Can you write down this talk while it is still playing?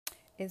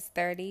It's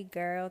 30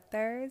 Girl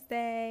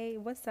Thursday.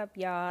 What's up,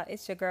 y'all?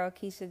 It's your girl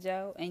Keisha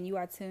Joe, and you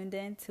are tuned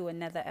in to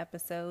another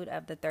episode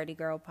of the 30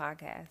 Girl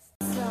Podcast.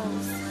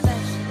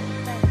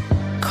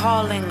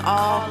 Calling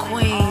all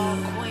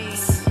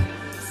queens.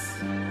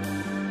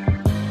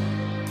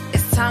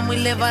 It's time we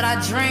live out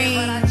our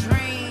dream.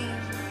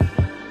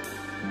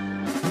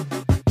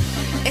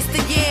 It's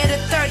the year to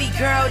 30,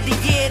 girl, the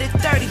year to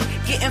 30.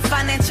 Getting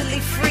financially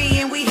free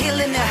and we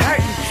healing the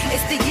hurting.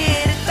 It's the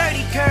year to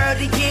 30, girl,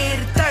 the year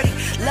to 30.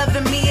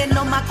 Loving me and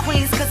all my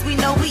queens, cause we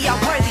know we are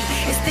worthy.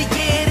 It's the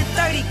year to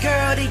 30,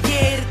 girl, the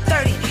year to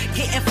 30.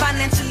 Getting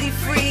financially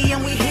free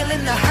and we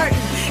healing the hurting.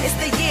 It's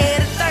the year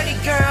to 30,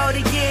 girl,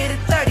 the year to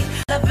 30.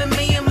 Loving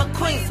me and my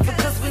queens,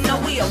 because we know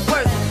we are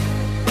worthy.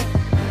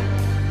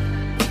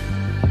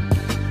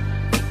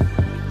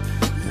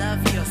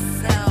 Love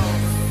yourself.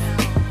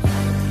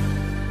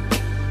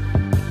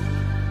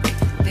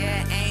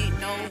 There ain't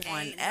no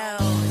one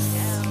else.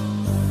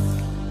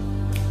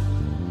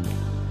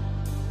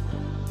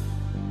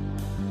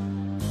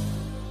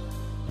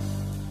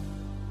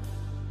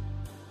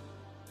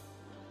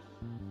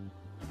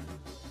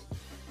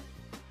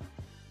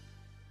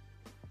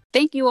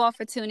 Thank you all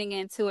for tuning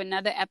in to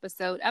another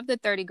episode of the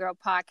 30 Girl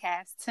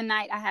Podcast.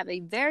 Tonight, I have a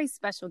very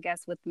special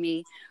guest with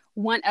me,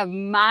 one of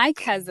my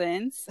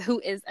cousins who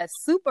is a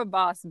super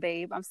boss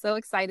babe. I'm so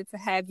excited to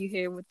have you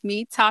here with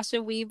me,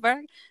 Toshia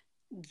Weaver.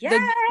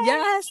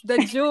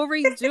 The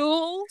jewelry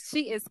jewel.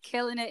 She is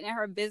killing it in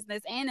her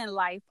business and in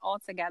life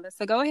altogether.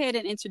 So go ahead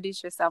and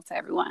introduce yourself to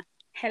everyone.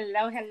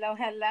 Hello.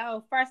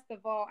 First of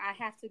all, I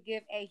have to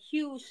give a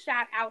huge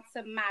shout out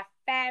to my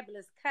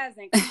fabulous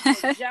cousin,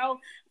 Keisha Joe,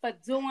 for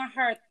doing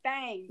her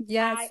thing.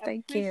 Yes,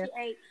 thank you. I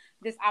appreciate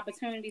this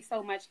opportunity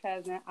so much,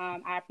 cousin.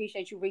 I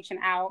appreciate you reaching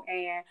out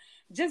and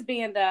just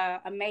being the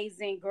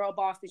amazing girl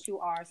boss that you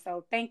are.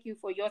 So thank you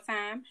for your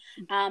time.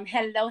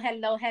 Hello,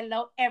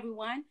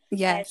 everyone.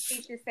 Yes.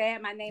 As Keisha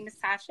said, my name is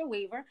Toshia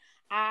Weaver.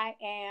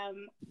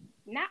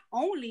 Not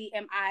only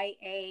am I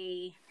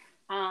a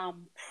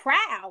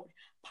proud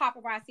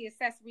paparazzi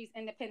accessories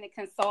independent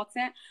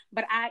consultant,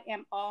 but I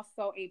am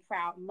also a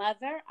proud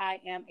mother. I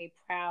am a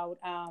proud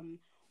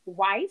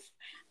wife,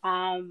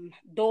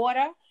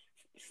 daughter,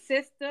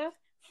 sister,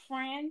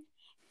 friend,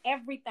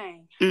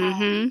 everything.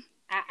 Mm-hmm.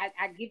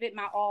 I give it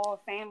my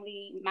all.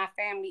 Family, my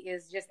family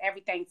is just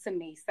everything to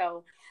me.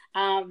 So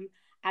I'm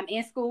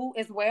in school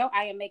as well.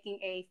 I am making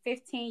a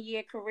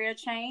 15-year career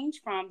change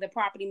from the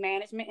property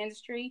management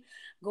industry,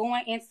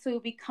 going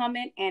into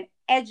becoming an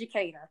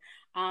educator.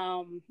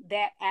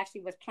 That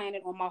actually was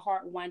planted on my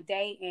heart one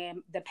day,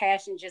 and the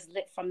passion just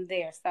lit from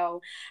there.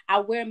 So I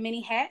wear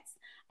many hats,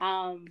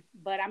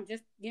 but I'm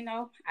just,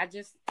 I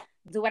just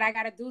do what I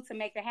got to do to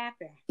make it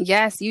happen.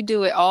 Yes, you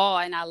do it all,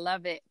 and I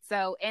love it.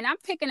 So, and I'm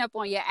picking up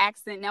on your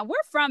accent. Now, we're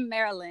from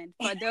Maryland.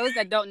 For those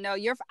that don't know,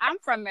 I'm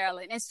from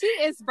Maryland, and she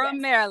is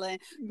from Maryland.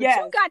 But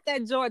you got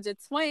that Georgia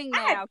twang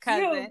now,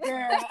 cousin.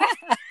 Girl.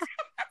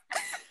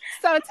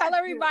 So tell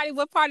everybody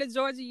what part of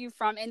Georgia you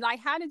from, and like,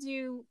 how did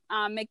you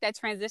make that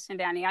transition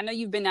down there? I know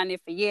you've been down there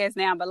for years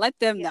now, but let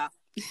them know.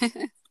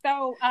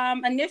 So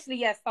initially,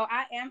 yes. So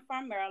I am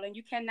from Maryland.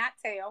 You cannot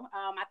tell.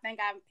 I think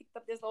I picked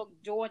up this little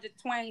Georgia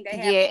twang they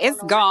have. Yeah,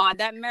 it's gone.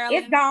 That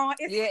Maryland. It's gone.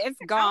 It's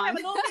gone. I don't have a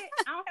little bit.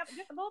 I don't have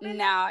just a little bit.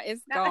 No,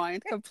 it's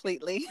gone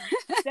completely.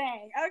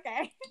 Dang.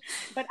 Okay.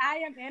 But I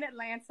am in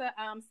Atlanta,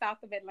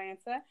 south of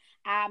Atlanta.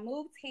 I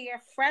moved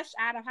here fresh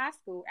out of high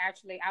school.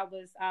 Actually, I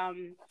was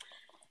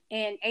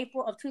in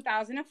April of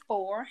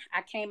 2004,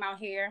 I came out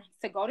here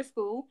to go to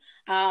school.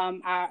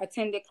 I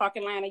attended Clark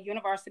Atlanta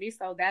University,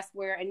 so that's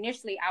where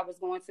initially I was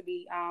going to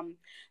be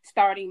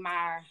starting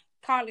my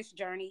college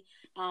journey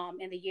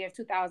in the year of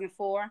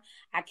 2004.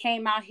 I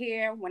came out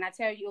here, when I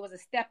tell you it was a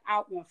step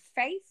out on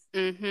faith,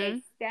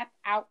 a step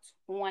out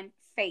on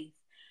faith.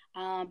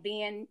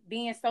 Being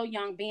so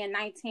young, being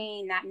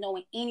 19, not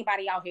knowing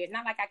anybody out here. It's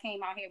not like I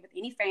came out here with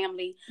any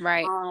family.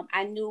 Right.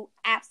 I knew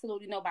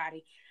absolutely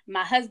nobody.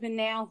 My husband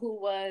now, who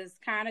was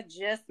kind of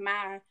just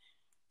my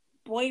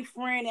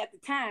boyfriend at the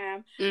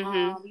time,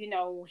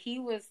 he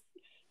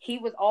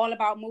was all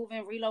about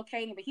moving,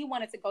 relocating, but he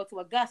wanted to go to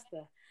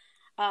Augusta.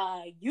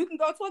 You can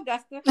go to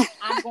Augusta.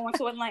 I'm going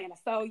to Atlanta.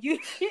 So you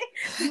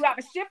have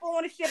a ship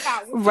on, a ship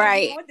out.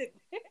 Right.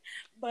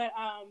 But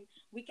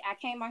I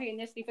came out here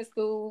initially for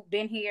school,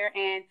 been here,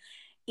 and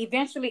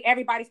eventually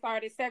everybody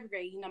started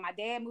segregating. My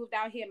dad moved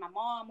out here, my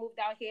mom moved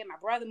out here, my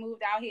brother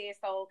moved out here.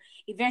 So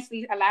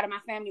eventually a lot of my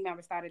family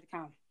members started to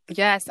come.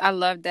 Yes, I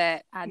love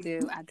that. I do.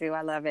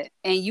 I love it.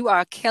 And you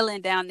are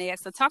killing down there.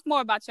 So talk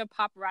more about your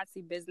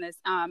paparazzi business.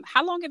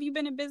 How long have you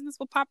been in business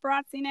with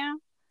paparazzi now?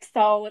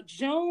 So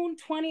June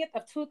 20th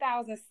of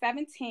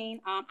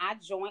 2017, I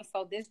joined.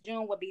 So this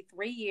June will be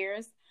 3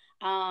 years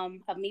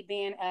of me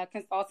being a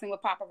consultant with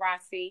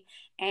paparazzi.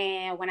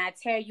 And when I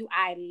tell you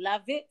I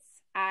love it,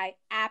 I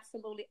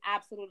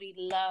absolutely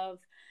love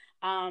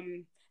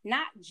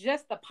not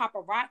just the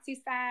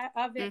paparazzi side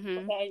of it,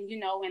 and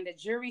and the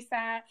jury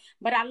side,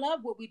 but I love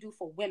what we do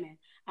for women.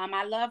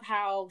 I love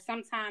how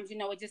sometimes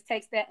it just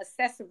takes that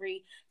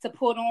accessory to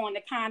put on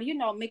to kind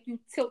of make you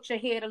tilt your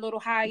head a little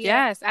higher.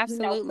 Yes,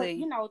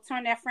 absolutely.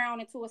 Turn that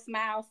frown into a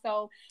smile.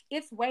 So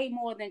it's way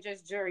more than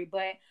just jury.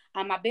 But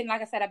I've been,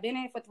 like I said, I've been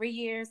in it for 3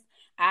 years.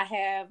 I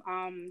have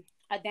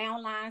a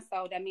downline,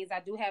 so that means I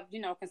do have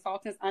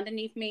consultants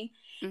underneath me,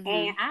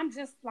 and I'm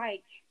just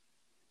like,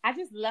 I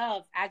just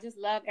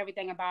love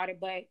everything about it.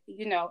 But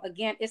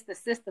again, it's the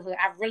sisterhood.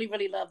 I really,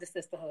 really love the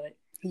sisterhood.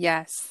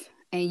 Yes.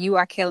 And you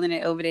are killing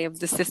it over there with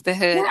the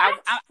sisterhood.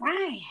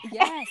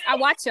 Yes, I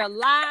watch your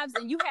lives,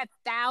 and you have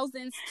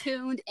thousands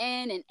tuned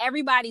in, and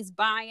everybody's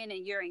buying,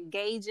 and you're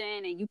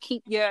engaging, and you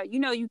keep your,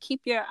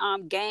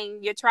 gang,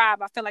 your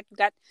tribe. I feel like you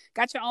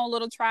got your own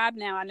little tribe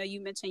now. I know you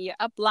mentioned your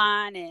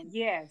upline and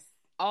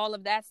all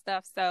of that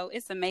stuff. So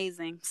it's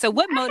amazing. So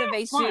what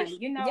motivates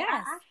you?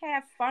 I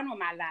have fun on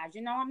my lives.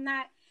 I'm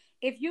not.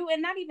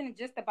 And not even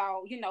just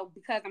about,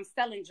 because I'm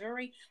selling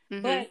jewelry,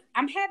 but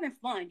I'm having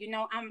fun.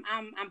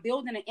 I'm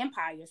building an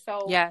empire.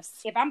 So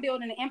if I'm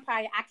building an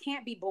empire, I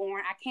can't be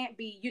boring. I can't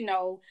be,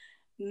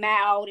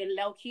 mild and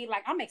low key.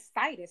 Like, I'm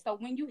excited. So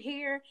when you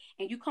hear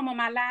and you come on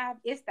my live,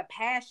 it's the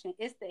passion,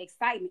 it's the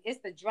excitement,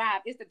 it's the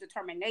drive, it's the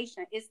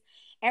determination, it's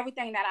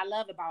everything that I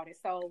love about it.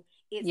 So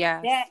it's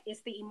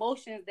the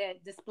emotions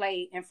that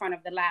display in front of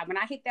the live. When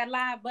I hit that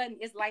live button,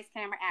 it's lights,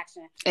 camera,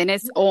 action, and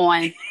it's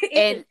on.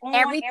 And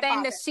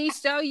everything that she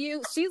show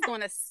you, she's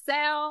going to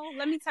sell.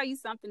 Let me tell you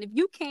something. If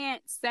you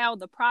can't sell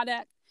the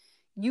product,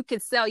 you can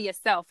sell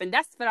yourself. And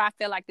that's what I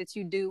feel like that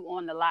you do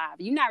on the live.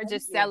 You're not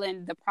just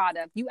selling the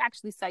product. You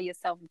actually sell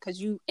yourself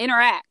because you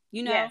interact,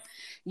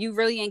 you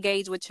really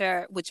engage with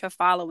your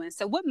following.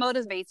 So what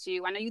motivates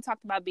you? I know you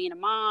talked about being a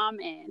mom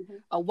and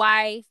a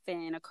wife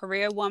and a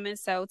career woman.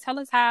 So tell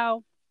us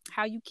how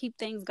you keep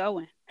things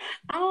going.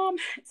 To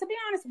be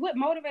honest, what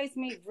motivates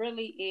me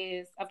really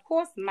is, of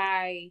course,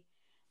 my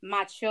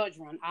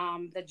children,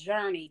 the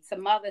journey to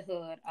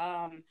motherhood,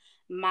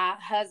 my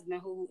husband,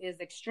 who is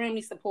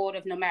extremely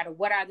supportive no matter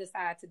what I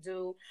decide to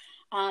do.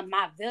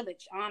 My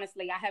village,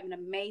 honestly, I have an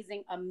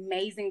amazing,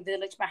 amazing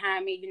village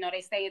behind me.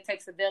 They say it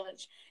takes a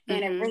village,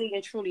 and it really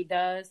and truly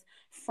does.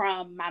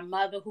 From my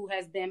mother, who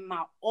has been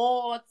my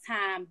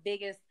all-time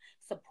biggest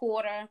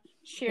supporter,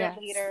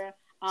 cheerleader.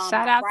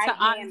 Shout out to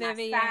Aunt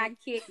Vivian, my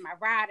sidekick, my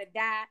ride or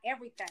die,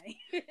 everything.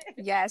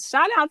 Yes,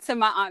 shout out to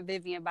my Aunt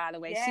Vivian, by the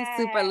way. She's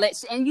super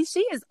lit, and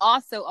she is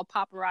also a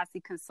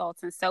paparazzi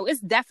consultant. So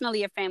it's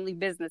definitely a family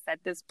business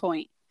at this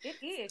point.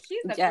 It is.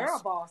 She's a girl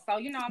boss. So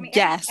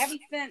Yes.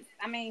 Since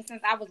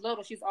I was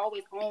little, she's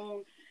always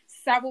owned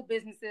several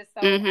businesses.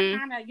 So I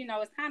kind of,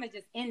 it's kind of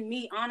just in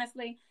me,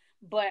 honestly.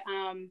 But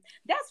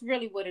that's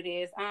really what it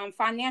is.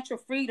 Financial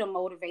freedom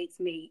motivates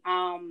me.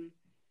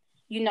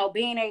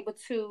 Being able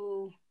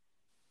to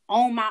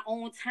own my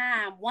own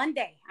time. One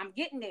day, I'm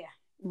getting there.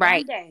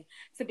 Right. One day,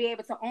 to be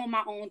able to own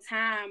my own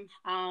time.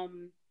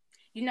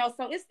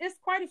 So it's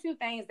quite a few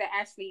things that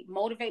actually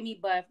motivate me,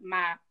 but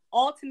my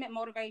ultimate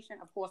motivation,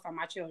 of course, are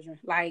my children.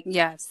 Like,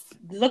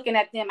 looking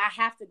at them, I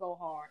have to go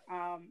hard.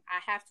 I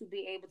have to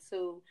be able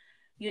to,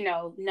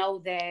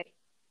 know that,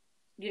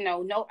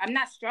 no, I'm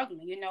not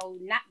struggling.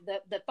 Not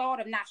the thought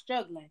of not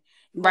struggling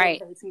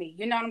motivates me.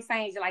 You know what I'm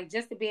saying? Like,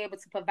 just to be able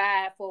to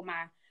provide for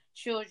my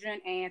children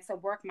and to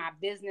work my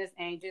business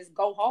and just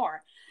go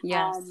hard.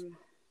 And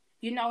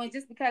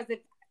just because if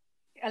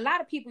a lot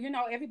of people,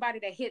 everybody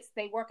that hits,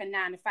 they work a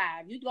 9 to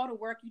 5. You go to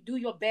work, you do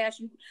your best,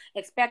 you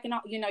expect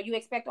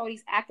all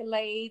these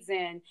accolades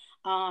and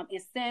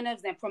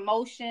incentives and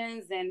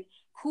promotions and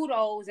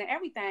kudos and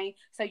everything.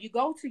 So you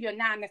go to your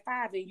 9 to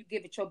 5 and you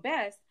give it your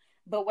best.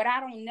 But what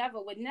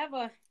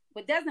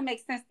doesn't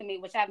make sense to me,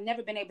 which I've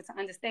never been able to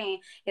understand,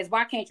 is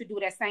why can't you do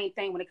that same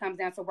thing when it comes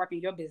down to working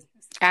your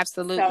business?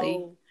 Absolutely.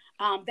 So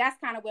that's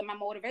kind of where my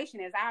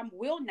motivation is. I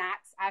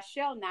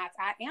shall not,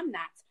 I am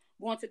not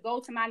going to go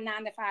to my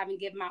 9 to 5 and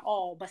give my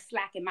all, but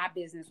slack in my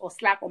business or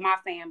slack on my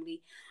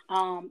family,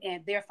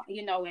 and their,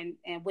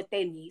 and what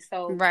they need.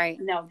 So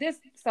there's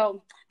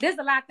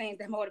a lot of things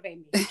that motivate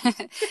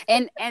me.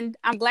 and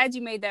I'm glad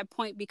you made that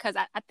point, because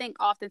I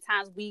think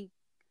oftentimes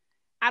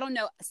I don't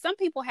know, some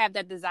people have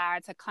that desire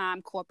to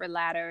climb corporate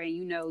ladder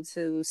and,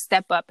 to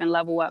step up and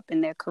level up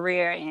in their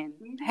career and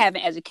have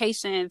an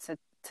education to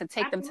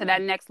take them to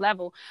that next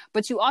level.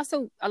 But you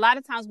also, a lot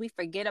of times we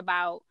forget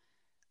about,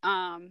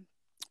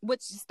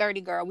 which is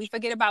 30 girl. We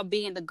forget about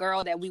being the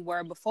girl that we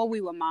were before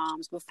we were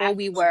moms, before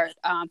we were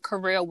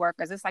career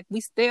workers. It's like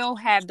we still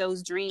have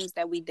those dreams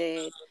that we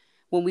did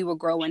when we were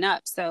growing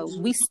up. So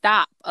we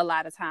stop a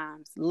lot of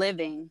times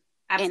living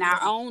in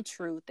our own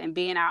truth and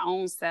being our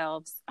own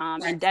selves,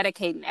 and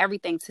dedicating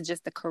everything to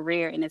just the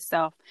career in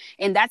itself.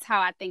 And that's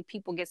how I think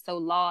people get so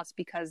lost,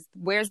 because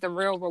where's the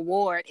real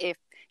reward if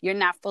you're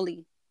not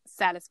fully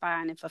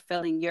satisfying and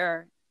fulfilling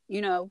your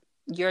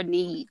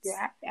needs?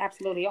 Yeah,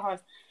 absolutely.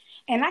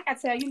 And like I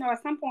tell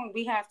at some point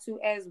we have to,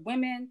 as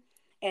women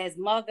as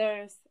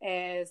mothers,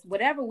 as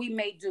whatever we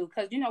may do.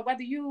 Because, you know,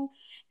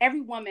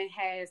 every woman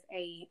has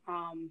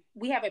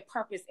we have a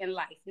purpose in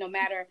life, no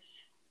matter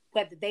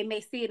whether they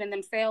may see it in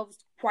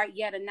themselves quite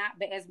yet or not.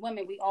 But as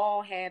women, we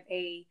all have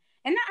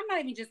I'm not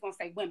even just going to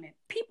say women,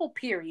 people,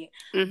 period.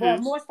 Mm-hmm.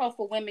 But more so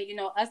for women, you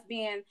know, us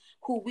being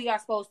who we are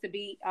supposed to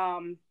be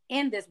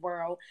in this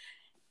world,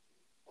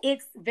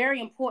 it's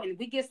very important.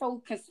 We get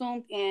so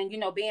consumed in, you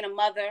know, being a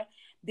mother,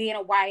 being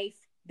a wife,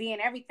 being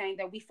everything,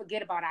 that we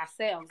forget about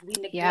ourselves. We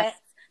neglect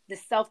the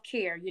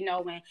self-care, you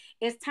know, and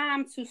it's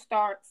time to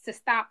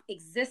stop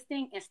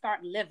existing and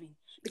start living,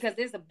 because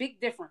there's a big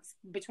difference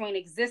between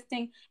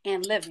existing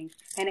and living.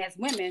 And as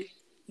women,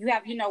 we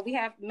have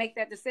to make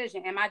that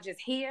decision. Am I just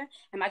here?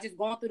 Am I just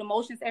going through the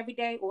motions every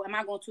day? Or am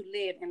I going to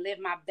live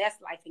my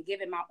best life and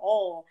give it my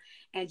all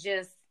and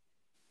just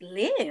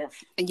live?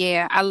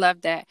 Yeah, I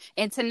love that.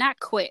 And to not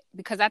quit,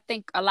 because I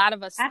think a lot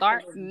of us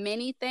start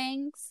many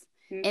things,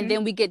 and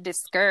then we get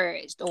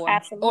discouraged,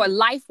 or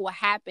life will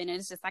happen and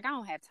it's just like, I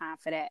don't have time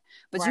for that.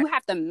 But you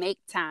have to make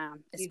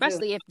time,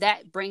 especially if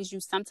that brings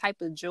you some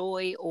type of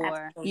joy,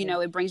 or, you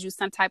know, it brings you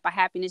some type of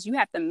happiness. You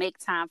have to make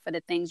time for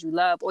the things you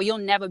love, or you'll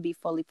never be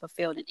fully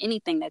fulfilled in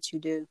anything that you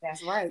do.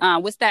 That's right.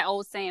 What's that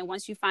old saying?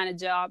 Once you find a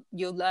job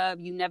you love,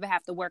 you never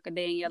have to work a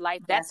day in your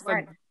life. That's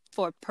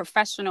for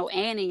professional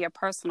and in your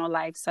personal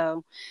life.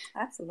 So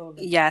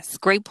absolutely. Yes,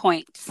 great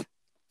points.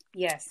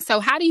 Yes. So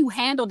how do you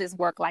handle this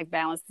work-life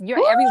balance? You're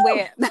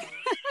everywhere.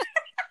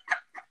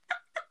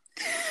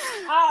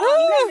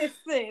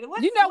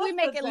 You know, we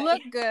make it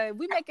look good.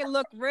 We make it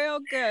look real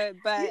good,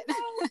 but you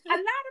know, a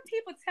lot of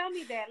people tell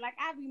me that. Like,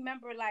 I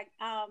remember,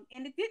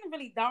 and it didn't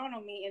really dawn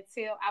on me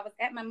until I was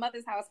at my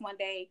mother's house one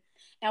day,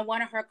 and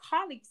one of her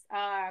colleagues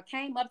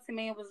came up to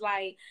me and was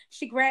like,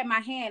 she grabbed my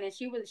hand, and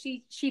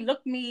she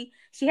looked me.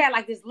 She had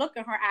like this look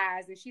in her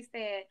eyes, and she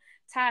said,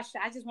 Tasha,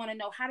 I just want to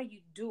know, how do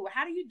you do it?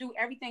 How do you do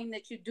everything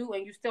that you do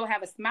and you still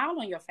have a smile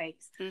on your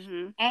face?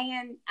 Mm-hmm.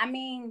 And I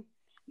mean,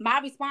 my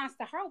response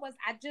to her was,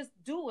 I just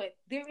do it.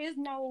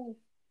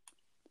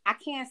 I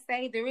can't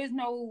say there is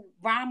no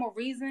rhyme or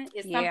reason.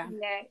 It's something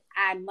that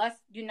I must,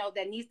 you know,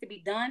 that needs to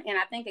be done. And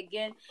I think,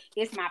 again,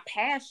 it's my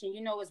passion.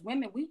 You know, as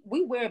women,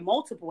 we wear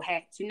multiple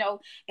hats. You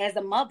know, as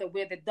a mother,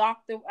 we're the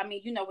doctor. I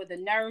mean, you know, we're the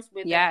nurse,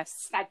 we're the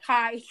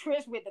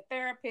psychiatrist, we're the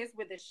therapist,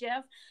 we're the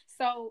chef.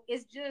 So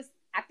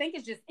I think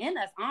it's just in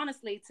us,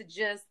 honestly, to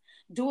just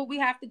do what we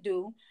have to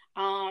do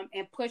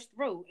and push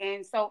through.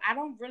 And so I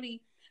don't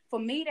really, for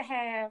me to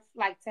have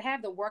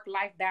the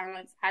work-life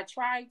balance, I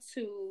try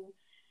to,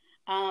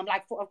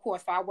 of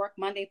course, I work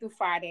Monday through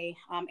Friday,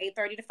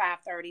 8:30 to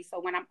 5:30. So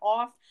when I'm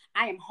off,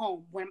 I am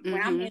home. When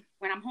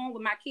I'm home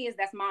with my kids,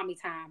 that's mommy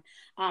time.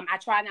 I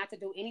try not to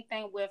do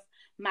anything with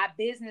my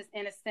business,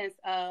 in a sense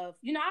of,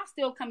 you know, I'll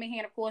still come in here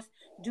and, of course,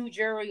 do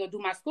jury or do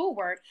my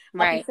schoolwork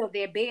up until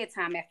their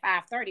bedtime at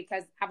 5:30,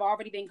 because I've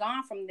already been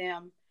gone from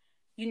them,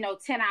 you know,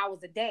 10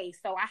 hours a day.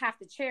 So I have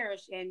to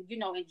cherish and, you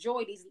know,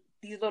 enjoy these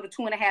little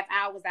 2.5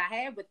 hours I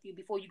have with you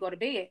before you go to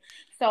bed.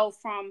 So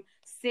from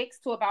 6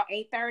 to about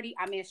 8:30,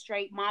 I'm in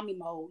straight mommy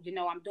mode. You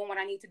know, I'm doing what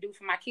I need to do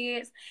for my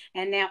kids.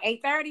 And now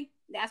 8:30,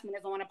 that's when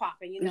it's on and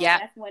popping. You know,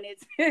 that's when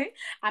it's,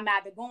 I'm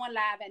either going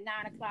live at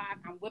 9 o'clock,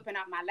 I'm whipping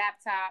out my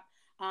laptop.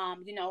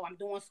 You know, I'm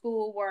doing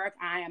schoolwork.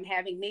 I am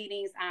having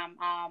meetings.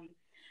 I'm,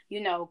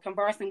 you know,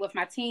 conversing with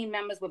my team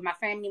members, with my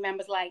family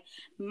members. Like,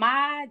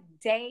 my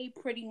day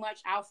pretty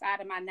much outside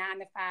of my 9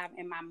 to 5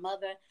 and my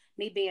mother,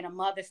 me being a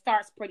mother,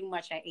 starts pretty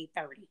much at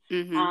 8:30.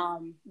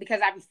 Mm-hmm. Because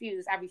I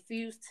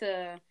refuse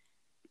to,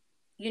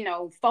 you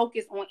know,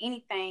 focus on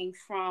anything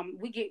from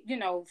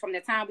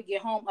the time we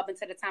get home up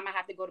until the time I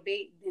have to go to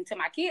bed, until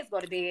my kids go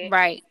to bed.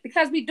 Right.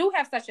 Because we do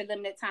have such a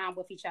limited time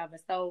with each other.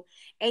 So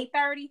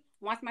 8:30,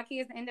 once my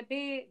kids are in the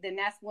bed, then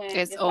that's when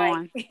it's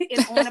on. Like,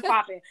 it's on and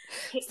popping.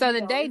 So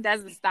the day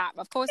doesn't stop.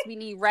 Of course, we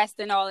need rest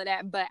and all of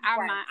that, but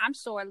our mind, I'm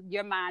sure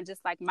your mind,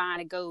 just like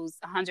mine, it goes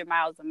 100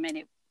 miles a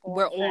minute.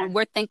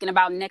 We're thinking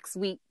about next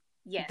week,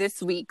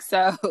 this week.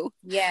 So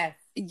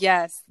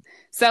yes.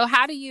 So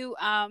how do you,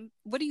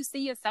 what do you see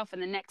yourself in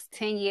the next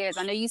 10 years?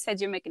 I know you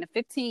said you're making a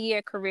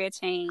 15-year career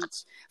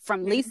change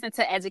from leasing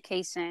to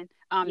education.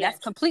 That's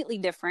completely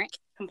different.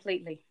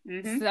 Completely.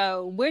 Mm-hmm.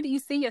 So where do you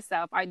see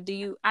yourself?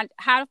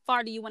 How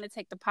far do you want to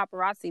take the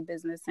paparazzi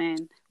business,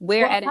 and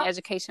where at an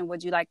education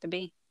would you like to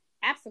be?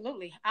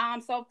 Absolutely.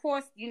 So of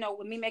course, you know,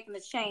 with me making the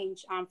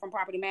change from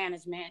property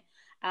management,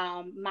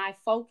 my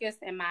focus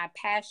and my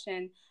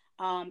passion,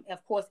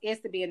 of course, is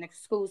to be in the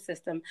school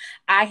system.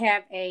 I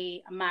have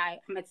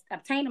I'm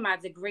obtaining my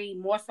degree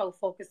more so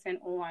focusing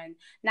on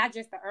not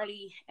just the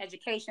early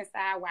education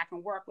side, where I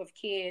can work with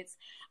kids,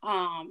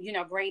 you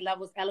know, grade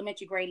levels,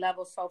 elementary grade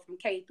levels, so from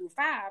K through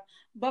 5,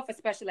 but for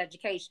special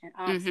education.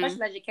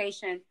 Special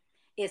education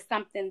is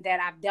something that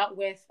I've dealt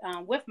with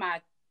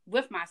my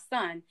with my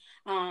son,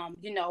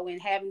 you know,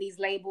 and having these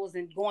labels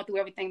and going through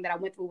everything that I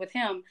went through with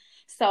him.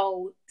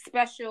 So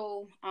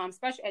special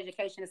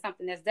education is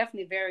something that's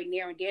definitely very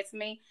near and dear to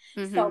me.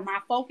 Mm-hmm. So my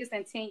focus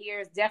in 10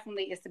 years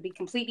definitely is to be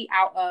completely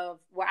out of,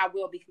 I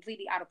will be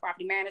completely out of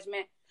property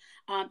management,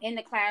 in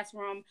the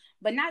classroom,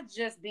 but not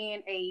just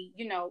being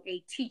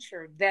a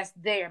teacher that's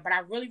there, but I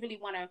really, really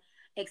want to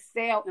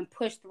excel and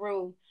push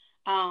through,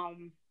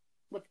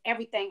 with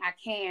everything I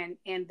can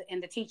in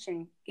the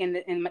teaching in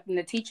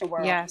the teaching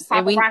world. Yes,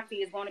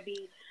 paparazzi is going to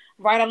be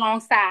right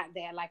alongside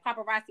that. Like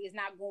paparazzi is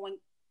not going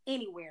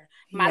anywhere.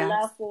 My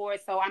love for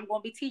it, so I'm going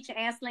to be teaching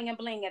and sling and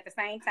bling at the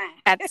same time.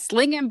 At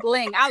sling and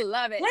bling, I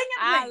love it. Sling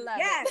and bling,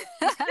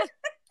 I love it.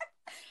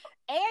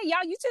 And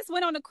y'all, you just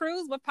went on a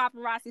cruise with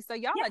paparazzi, so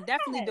y'all are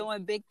definitely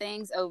doing big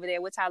things over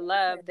there, which I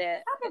love.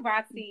 That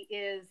paparazzi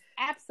is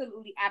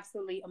absolutely,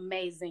 absolutely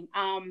amazing.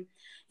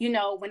 You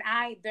know,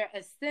 the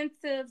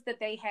incentives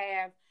that they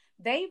have,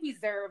 they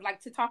reserve,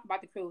 like, to talk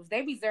about the cruise,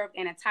 they reserved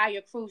an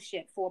entire cruise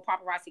ship for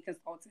paparazzi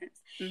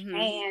consultants. Mm-hmm.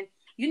 And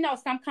you know,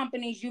 some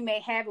companies you may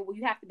have it where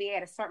you have to be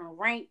at a certain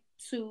rank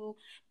to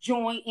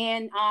join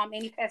in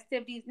any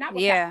festivities. Not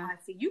with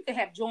paparazzi. You could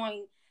have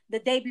joined the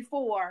day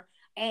before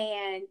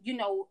and, you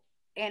know,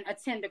 and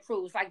attend the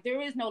cruise. Like,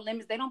 there is no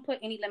limits. They don't put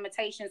any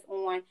limitations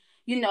on,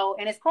 you know,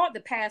 and it's called the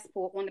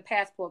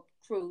passport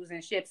cruise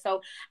and ship.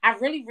 So I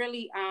really,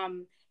 really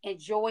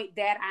enjoyed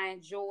that. I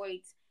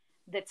enjoyed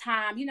the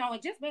time, you know,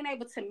 and just being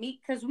able to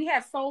meet, because we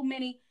have so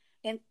many.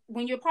 And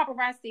when you're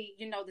paparazzi,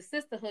 you know, the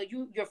sisterhood,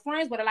 you're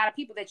friends with a lot of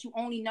people that you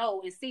only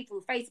know and see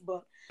through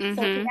Facebook. Mm-hmm.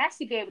 So to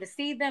actually be able to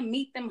see them,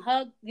 meet them,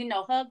 hug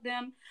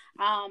them,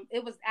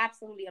 it was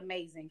absolutely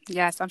amazing.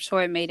 Yes, I'm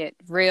sure it made it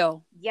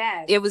real.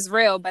 Yes. It was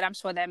real, but I'm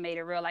sure that made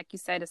it real. Like you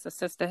said, it's a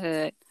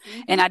sisterhood.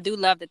 Mm-hmm. And I do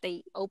love that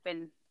they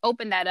open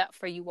that up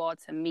for you all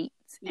to meet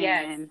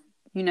and,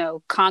 you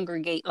know,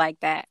 congregate like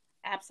that.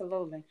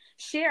 Absolutely.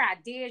 Share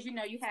ideas. You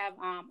know, you have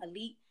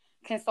elite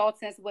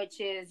consultants, which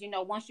is, you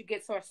know, once you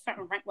get to a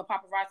certain rank with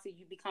paparazzi,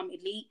 you become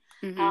elite.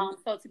 Mm-hmm.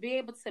 So to be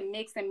able to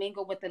mix and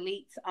mingle with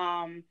elites,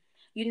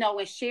 you know,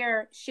 and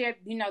share,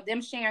 you know,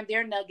 them sharing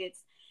their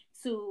nuggets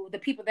to the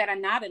people that are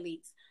not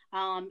elites,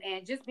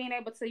 and just being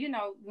able to, you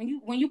know,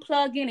 when you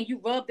plug in and you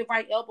rub the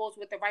right elbows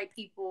with the right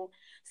people.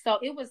 So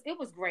it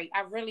was great.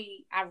 I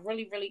really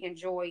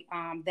enjoyed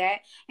that.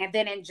 And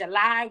then in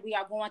July we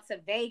are going to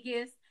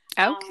Vegas.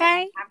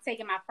 Okay. I'm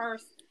taking my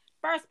first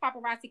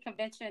paparazzi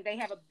convention. They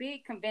have a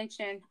big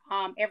convention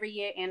every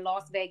year in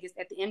Las Vegas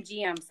at the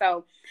MGM.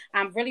 So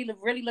I'm really,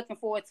 really looking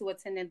forward to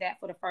attending that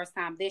for the first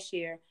time this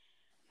year.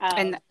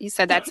 And you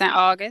said that's in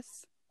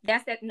August?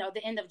 That's the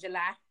end of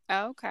July.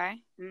 Oh,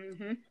 okay.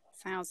 Mm-hmm.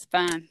 Sounds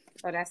fun.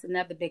 So that's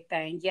another big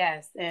thing.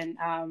 Yes. And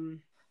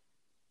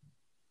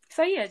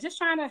so yeah, just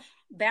trying to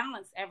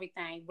balance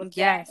everything with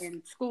that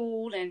and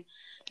school and,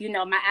 you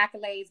know, my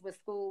accolades with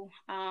school.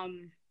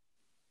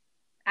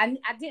 I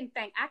didn't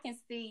think I can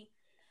see.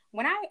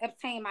 When I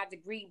obtained my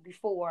degree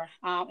before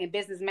in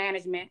business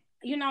management,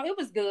 you know, it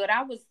was good.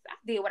 I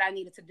did what I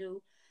needed to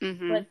do.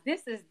 Mm-hmm. But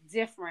this is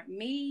different.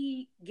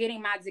 Me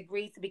getting my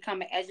degree to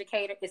become an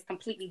educator is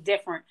completely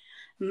different.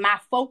 My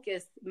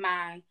focus,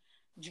 my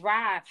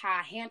drive,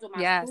 how I handle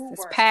my schoolwork.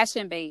 It's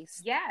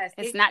passion-based. Yes.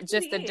 It's not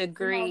just a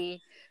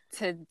degree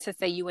to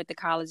say you went to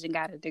college and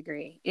got a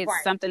degree. It's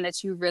something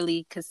that you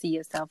really could see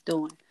yourself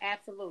doing.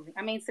 Absolutely.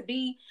 I mean,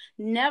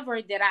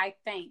 never did I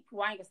think,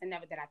 well, I ain't gonna say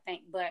never did I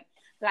think, but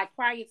like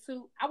prior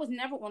to, I was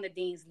never on the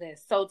dean's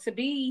list. So to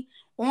be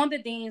on the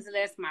dean's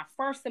list, my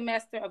first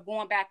semester of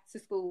going back to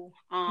school,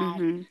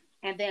 and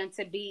then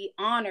to be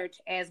honored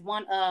as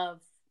one of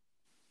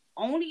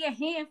only a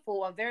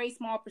handful, a very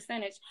small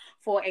percentage,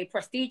 for a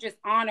prestigious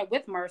honor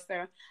with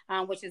Mercer,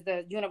 which is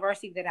the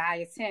university that I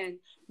attend,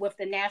 with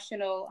the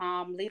National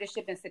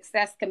Leadership and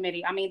Success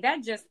Committee. I mean,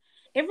 it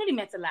really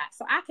meant a lot.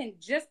 So I can,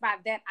 just by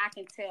that, I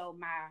can tell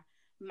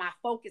my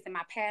focus and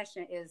my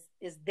passion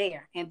is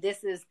there. And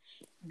this is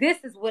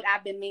what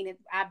I've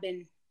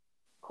been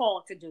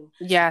called to do.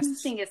 Yes.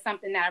 Teaching is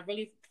something that I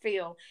really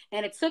feel.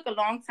 And it took a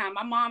long time.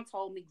 My mom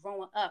told me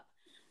growing up,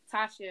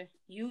 Toshia,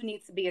 you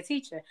need to be a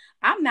teacher.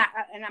 I'm not,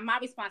 and my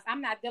response,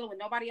 I'm not dealing with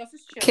nobody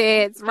else's children.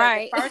 Kids,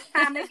 right. The first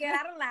time they get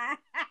out of line.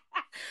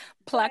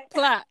 Pluck.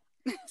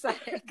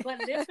 But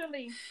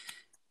literally,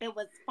 it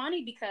was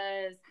funny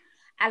because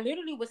I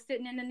literally was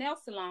sitting in the nail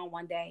salon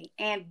one day,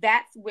 and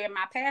that's where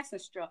my passion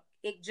struck.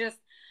 It just,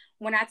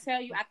 when I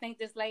tell you, I think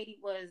this lady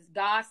was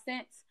God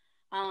sent.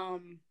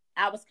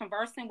 I was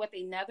conversing with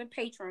another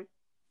patron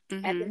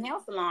at the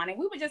nail salon, and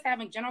we were just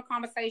having general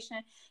conversation,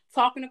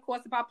 talking, of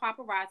course, about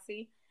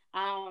paparazzi.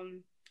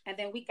 And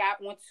then we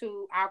got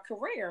onto our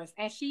careers,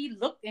 and she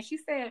looked and she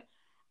said,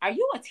 "Are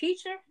you a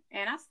teacher?"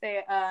 And I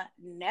said,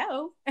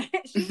 "No."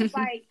 She was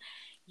like,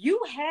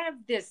 "You have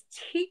this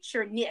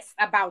teacherness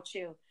about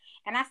you."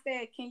 And I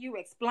said, "Can you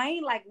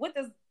explain? Like, what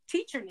does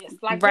teacherness,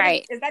 like,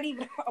 right, is that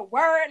even a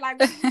word?"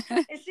 Like,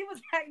 and she was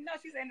like, "No."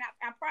 She said,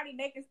 "I'm probably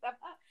making stuff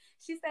up."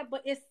 She said,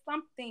 "But it's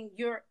something.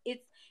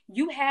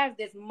 You have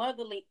this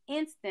motherly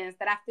instance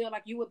that I feel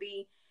like you would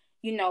be,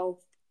 you know,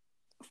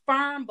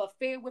 firm but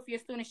fair with your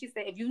students. She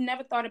said, if you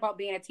never thought about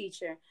being a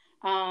teacher,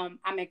 I'm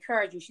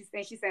encouraging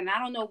you. She said, and I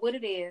don't know what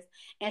it is.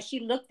 And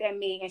she looked at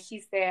me and she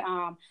said,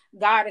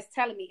 God is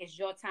telling me it's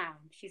your time.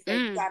 She said,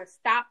 you got to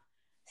stop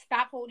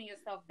holding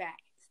yourself back.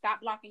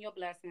 Stop blocking your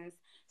blessings.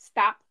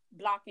 Stop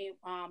blocking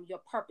your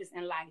purpose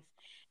in life.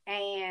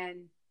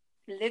 And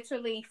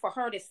literally for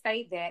her to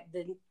say that,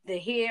 the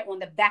hair on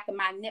the back of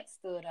my neck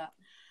stood up.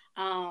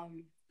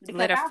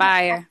 Lit a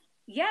fire.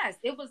 Yes,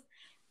 it was,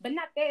 but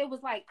not that. It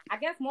was like, I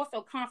guess more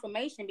so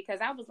confirmation,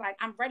 because I was like,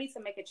 I'm ready to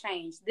make a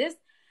change. This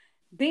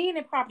being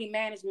in property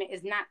management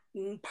is not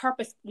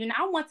purpose. You know,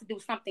 I want to do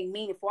something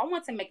meaningful. I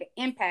want to make an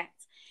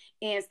impact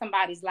in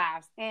somebody's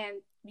lives.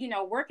 And, you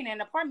know, working in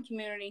an apartment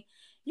community,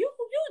 you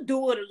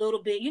do it a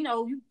little bit. You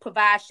know, you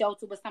provide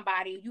shelter with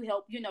somebody. You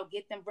help, you know,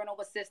 get them rental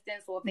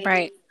assistance, or if they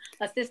need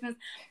assistance.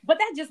 But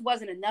that just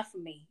wasn't enough for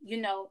me, you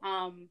know.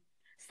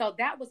 So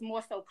that was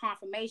more so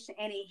confirmation.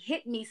 And it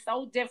hit me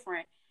so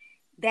different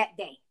that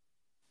day.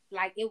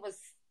 Like, it was,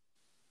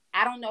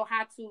 I don't know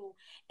how to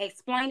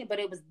explain it, but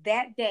it was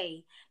that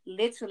day.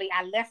 Literally,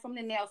 I left from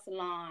the nail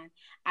salon.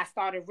 I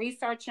started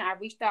researching. I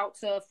reached out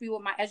to a few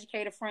of my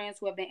educator friends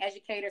who have been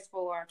educators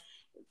for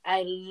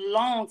a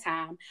long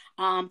time,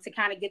 to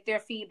kind of get their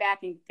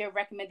feedback and their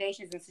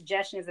recommendations and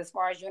suggestions as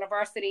far as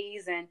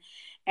universities and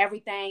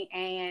everything.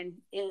 And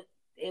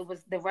it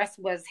was, the rest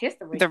was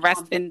history. The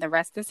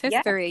rest is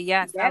history.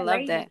 Yes, I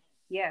love that.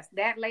 Yes,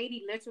 that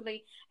lady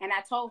literally, and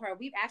I told her,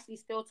 we've actually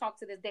still talked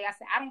to this day. I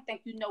said, I don't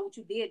think you know what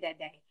you did that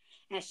day.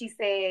 And she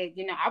said,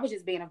 you know, I was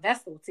just being a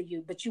vessel to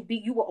you, but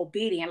you were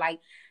obedient.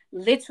 Like,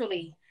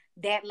 literally,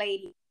 that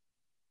lady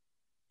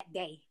that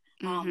day,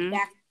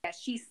 that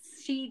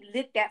she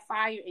lit that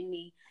fire in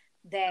me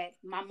that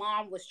my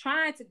mom was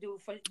trying to do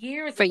for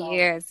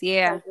years.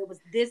 Yeah. So it was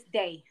this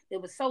day. It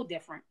was so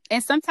different.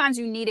 And sometimes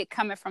you need it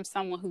coming from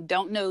someone who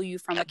don't know you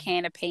from a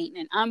can of paint,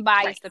 an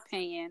unbiased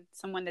opinion,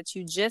 someone that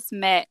you just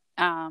met.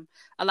 A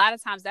lot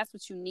of times that's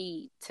what you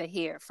need to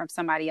hear from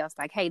somebody else.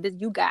 Like, hey,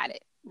 you got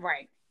it.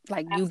 Right.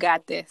 Like, absolutely. You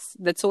got this.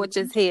 The torch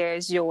is here.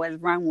 It's yours.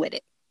 Run with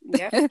it.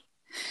 Yeah. That's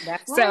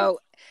right. So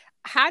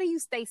how do you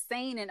stay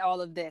sane in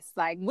all of this?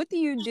 Like, what do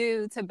you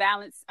do to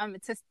balance,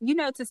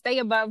 to stay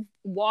above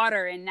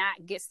water and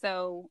not get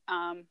so,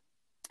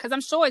 because I'm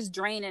sure it's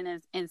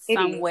draining in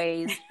some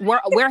ways.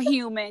 We're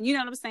human, you know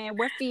what I'm saying?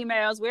 We're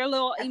females. We're a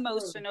little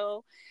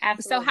emotional.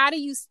 Absolutely. So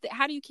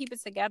how do you keep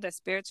it together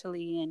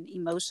spiritually and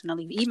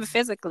emotionally, even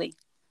physically?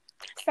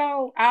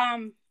 So,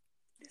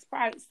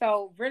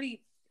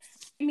 really,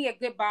 give me a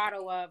good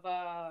bottle of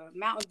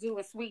Mountain Dew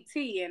and sweet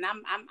tea, and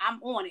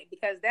I'm on it,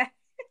 because that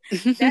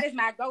is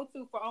my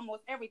go-to for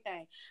almost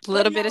everything. A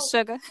little bit of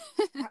sugar.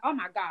 Oh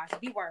my gosh,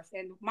 the worst.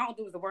 And Mountain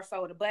Dew is the worst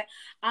soda. But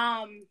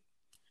how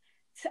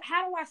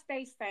do I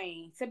stay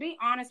sane? To be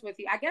honest with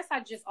you, I guess I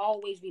just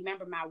always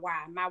remember my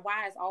why. My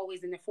why is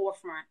always in the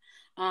forefront,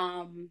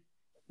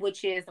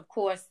 which is, of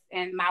course,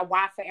 and my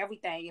why for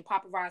everything, in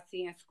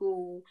paparazzi, in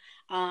school,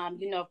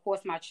 of course,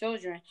 my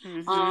children.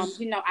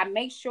 I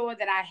make sure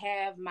that I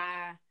have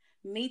my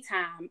me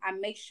time. I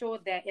make sure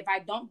that if I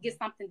don't get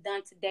something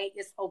done today,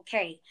 it's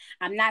okay.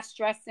 I'm not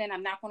stressing.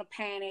 I'm not going to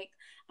panic.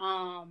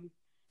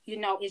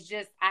 It's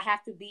just, I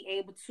have to be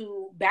able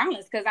to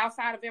balance, because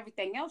outside of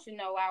everything else,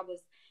 I was,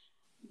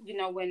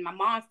 when my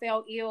mom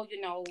fell ill,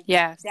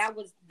 yes, that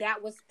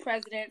was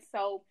president.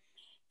 So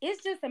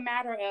it's just a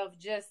matter of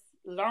just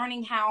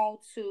learning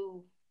how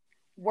to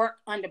work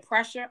under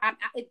pressure.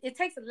 It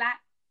takes a lot.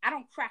 I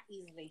don't crack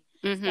easily.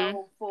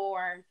 So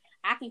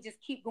I can just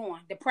keep going.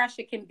 The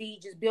pressure can be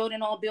just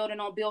building on.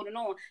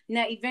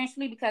 Now,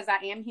 eventually, because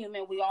I am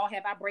human, we all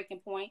have our breaking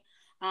point.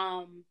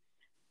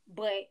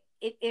 But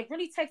it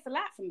really takes a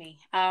lot for me.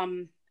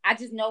 I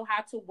just know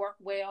how to work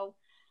well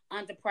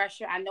under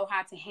pressure. I know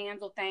how to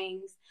handle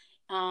things.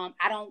 I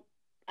don't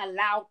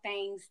allow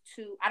things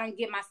I don't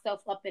get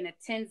myself up in a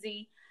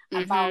tensy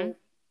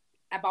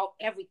about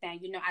everything.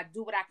 I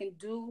do what I can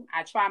do.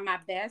 I try my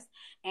best.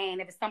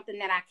 And if it's something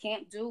that I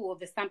can't do, or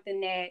if it's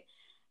something that,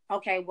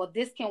 okay, well,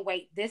 this can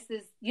wait. This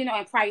is, and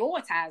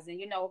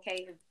prioritizing,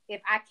 okay,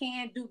 if I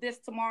can do this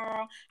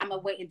tomorrow, I'm going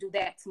to wait and do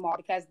that tomorrow,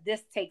 because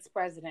this takes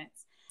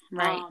precedence.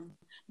 Right.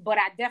 But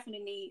I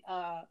definitely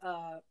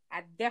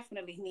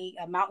need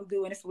a Mountain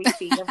Dew and a sweet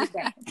tea every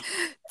day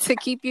to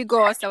keep you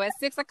going. So at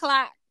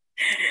 6:00,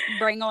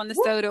 bring on the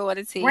soda or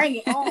the tea. Bring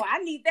it on. I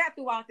need that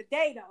throughout the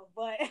day, though.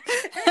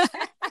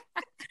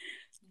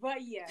 But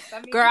yes,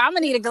 girl, I'm gonna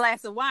need a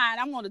glass of wine.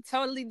 I'm on a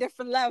totally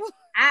different level.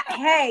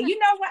 Hey, you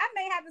know what? I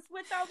may have to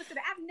switch over to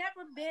that. I've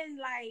never been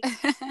like,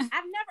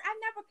 I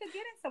never could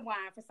get into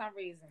wine for some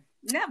reason.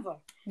 Never.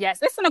 Yes,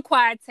 it's an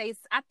acquired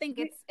taste. I think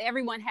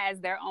everyone has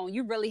their own.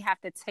 You really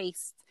have to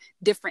taste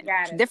different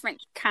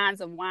kinds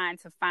of wine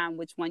to find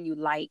which one you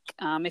like.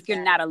 If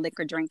you're not a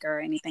liquor drinker or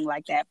anything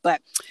like that.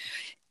 But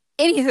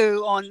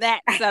anywho, on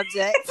that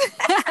subject,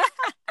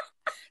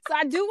 so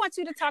I do want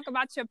you to talk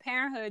about your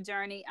parenthood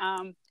journey.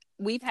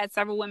 We've had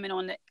several women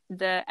on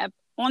the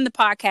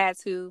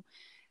podcast who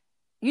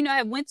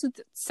have went through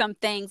some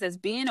things as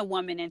being a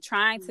woman and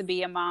trying to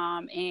be a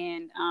mom,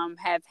 and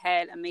have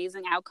had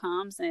amazing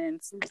outcomes,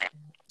 and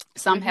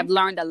some have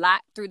learned a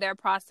lot through their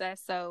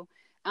process. So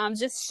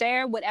just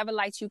share whatever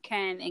light you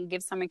can and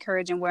give some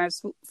encouraging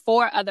words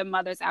for other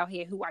mothers out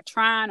here who are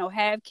trying or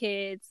have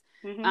kids,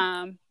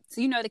 so,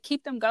 to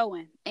keep them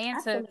going and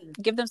Absolutely.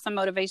 to give them some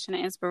motivation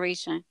and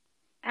inspiration.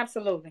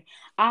 Absolutely.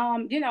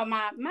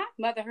 My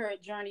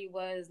motherhood journey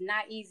was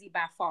not easy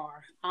by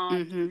far.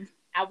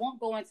 I won't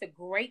go into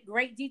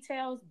great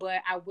details,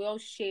 but I will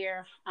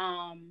share,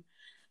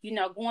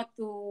 going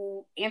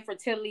through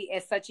infertility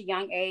at such a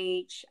young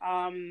age.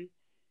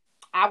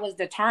 I was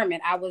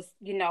determined. I was,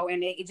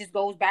 and it just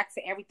goes back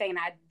to everything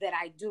that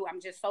I do.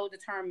 I'm just so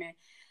determined.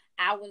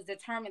 I was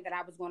determined that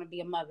I was going to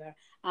be a mother.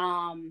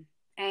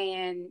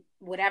 And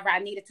whatever I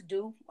needed to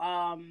do,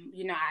 I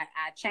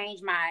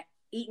changed my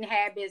eating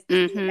habits.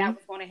 That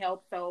was going to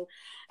help. So,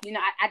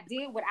 I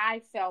did what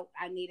I felt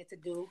I needed to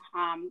do.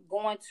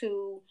 Going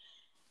to,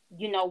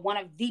 one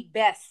of the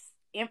best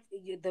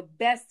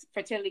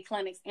fertility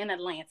clinics in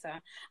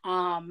Atlanta,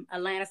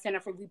 Atlanta Center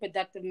for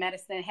Reproductive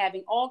Medicine,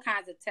 having all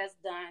kinds of tests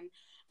done,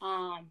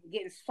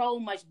 getting so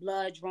much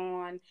blood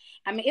drawn.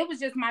 I mean, it was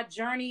just, my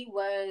journey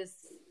was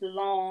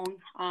long,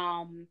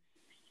 and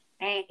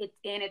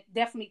it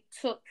definitely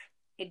took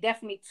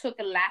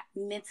a lot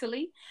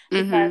mentally,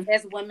 because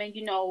as women,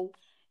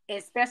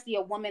 especially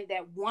a woman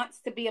that wants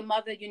to be a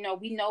mother,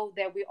 we know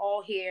that we're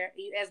all here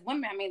as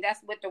women. I mean,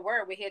 that's what the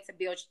word, we're here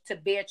to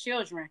bear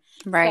children.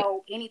 Right.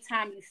 So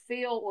anytime you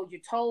feel or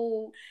you're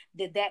told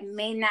that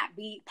may not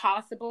be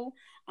possible,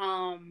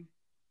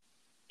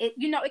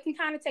 it can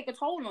kind of take a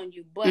toll on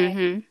you.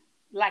 But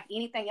like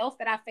anything else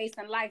that I face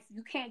in life,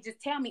 you can't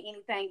just tell me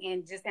anything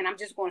and I'm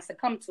just going to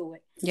succumb to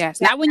it. Yes.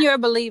 Not when you're a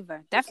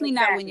believer. Definitely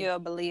not when you're a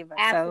believer.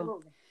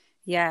 Absolutely. So,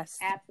 yes.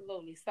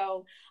 Absolutely.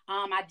 So,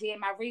 I did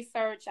my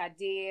research. I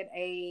did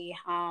I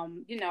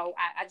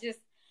just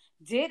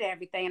did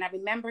everything. And I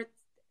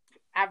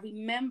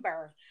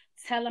remember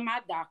telling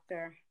my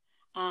doctor,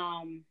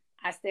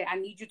 I said, I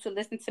need you to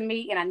listen to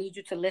me, and I need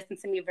you to listen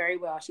to me very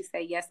well. She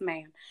said, yes,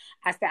 ma'am.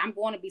 I said, I'm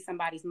going to be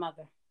somebody's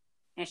mother.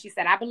 And she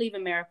said, I believe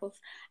in miracles.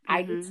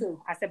 I do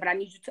too. I said, but I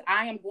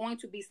am going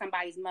to be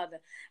somebody's mother.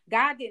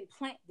 God didn't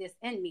plant this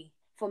in me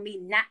for me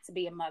not to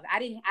be a mother. I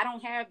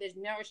don't have this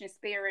nourishing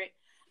spirit,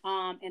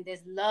 and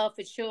this love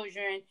for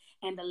children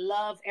and the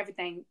love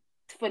everything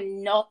for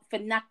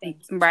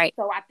nothing. Right.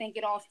 So I think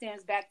it all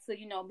stems back to,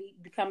 me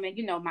becoming,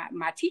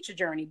 my teacher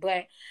journey.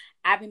 But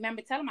I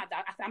remember telling my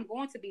doctor, I said, I'm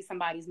going to be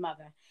somebody's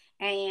mother.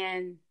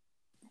 And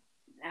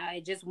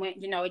it just went,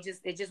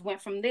 it just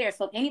went from there.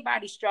 So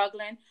anybody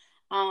struggling,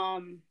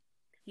 and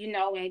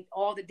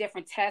all the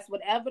different tests,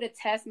 whatever the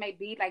test may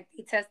be, like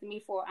he tested me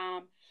for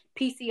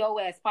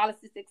PCOS,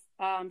 polycystic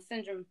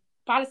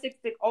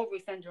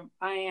ovary syndrome.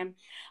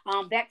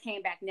 That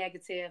came back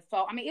negative.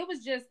 So, I mean, it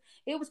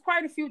was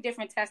quite a few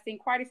different testing,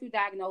 quite a few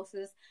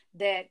diagnoses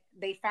that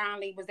they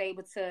finally was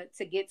able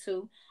to get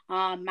to.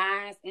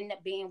 Mine ended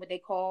up being what they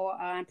call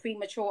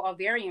premature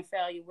ovarian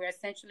failure, where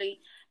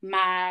essentially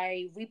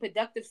my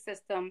reproductive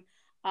system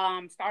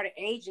started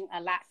aging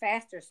a lot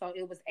faster. So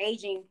it was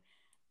aging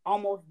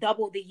almost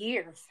double the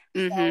years.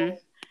 So,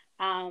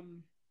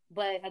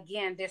 but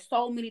again, there's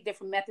so many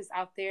different methods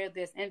out there.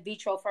 There's in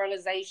vitro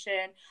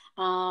fertilization.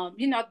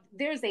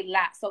 There's a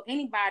lot. So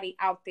anybody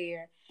out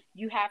there,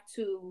 you have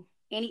to,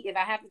 if I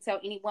have to tell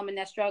any woman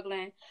that's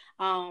struggling,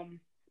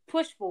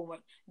 push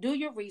forward, do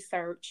your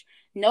research,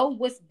 know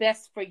what's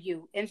best for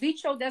you. In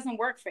vitro doesn't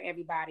work for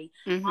everybody.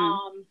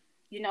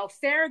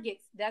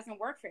 Surrogates doesn't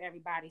work for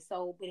everybody.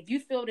 So if you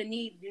feel the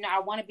need,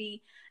 I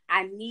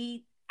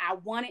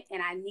want it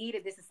and I need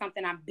it. This is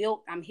something I'm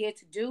here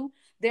to do.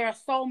 There are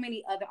so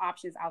many other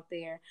options out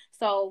there.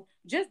 So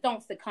just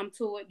don't succumb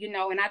to it,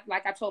 and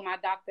I told my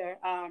doctor,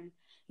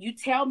 you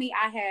tell me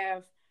I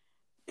have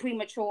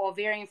premature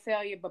ovarian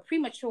failure, but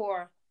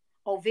premature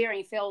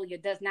ovarian failure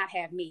does not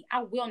have me.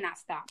 I will not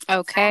stop.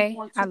 Okay.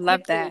 I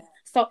love that.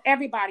 So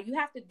everybody,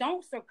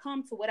 don't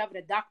succumb to whatever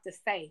the doctors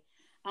say.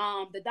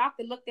 The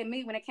doctor looked at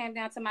me when it came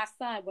down to my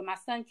son, when my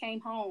son came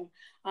home,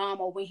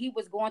 or when he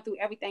was going through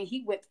everything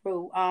he went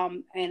through.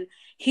 And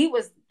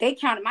they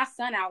counted my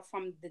son out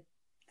from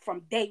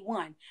day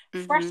one,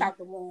 fresh out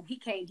the womb.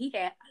 He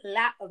had a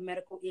lot of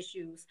medical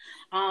issues.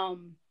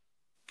 And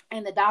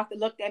the doctor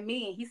looked at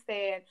me and he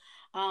said,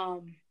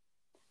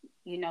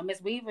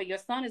 Miss Weaver, your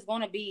son is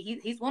going to be,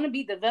 he's going to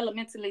be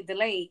developmentally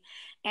delayed.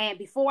 And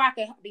before I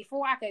could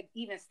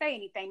even say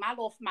anything, my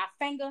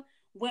finger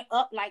went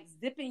up like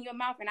zip in your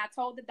mouth. And I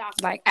told the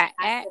doctor, like,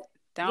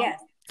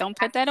 don't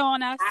put that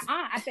on us.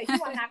 I said,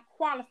 you are not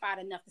qualified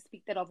enough to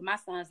speak that over my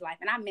son's life.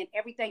 And I meant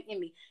everything in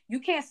me.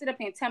 You can't sit up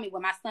here and tell me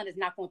what my son is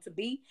not going to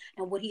be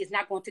and what he is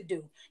not going to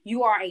do.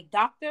 You are a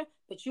doctor,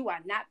 but you are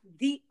not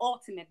the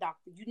ultimate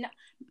doctor.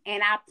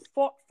 And I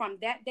fought from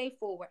that day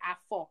forward. I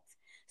fought.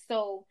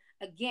 So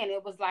again,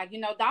 it was like,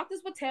 doctors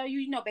would tell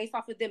you, based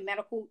off of their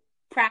medical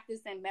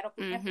practice and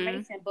medical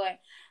information, but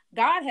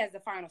God has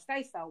the final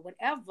say. So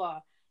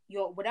whatever,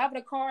 your whatever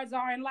the cards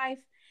are in life.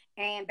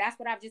 And that's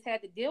what I've just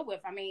had to deal with.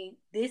 I mean,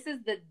 this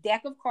is the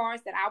deck of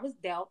cards that I was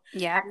dealt.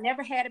 Yeah. I've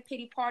never had a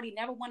pity party,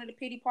 never wanted a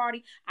pity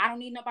party. I don't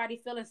need nobody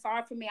feeling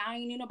sorry for me. I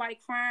don't need nobody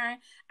crying.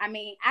 I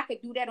mean, I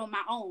could do that on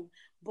my own.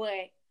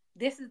 But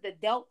this is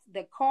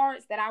the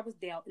cards that I was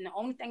dealt. And the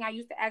only thing I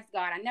used to ask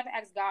God, I never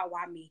asked God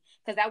why me,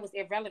 because that was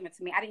irrelevant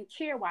to me. I didn't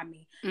care why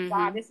me.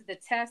 God, this is the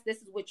test.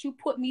 This is what you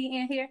put me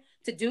in here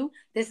to do.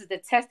 This is the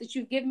test that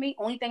you've given me.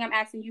 Only thing I'm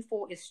asking you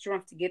for is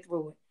strength to get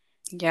through it.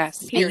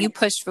 Yes. Period. And you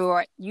push through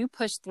it. You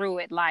push through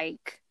it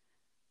like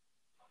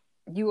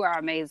you are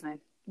amazing.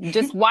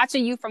 Just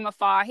watching you from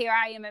afar. Here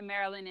I am in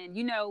Maryland, and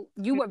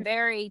you were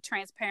very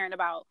transparent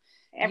about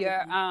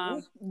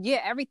everything.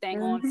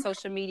 Everything on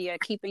social media,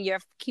 keeping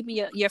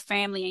your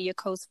family and your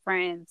close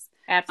friends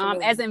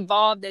as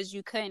involved as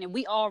you could. And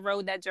we all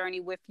rode that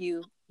journey with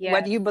you,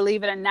 whether you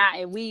believe it or not.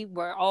 And we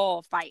were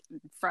all fighting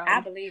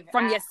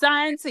from your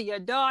son to your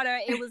daughter.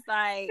 It was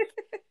like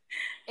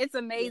it's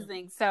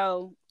amazing.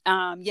 So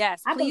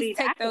yes, please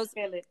take those.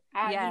 Feel it.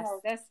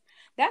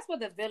 That's where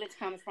the village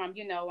comes from.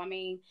 I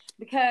mean,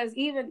 because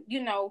even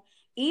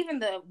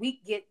the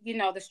weak get,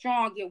 the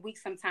strong get weak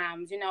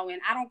sometimes, and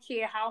I don't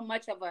care how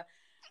much of a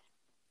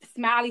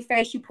smiley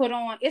face you put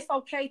on. It's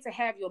okay to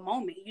have your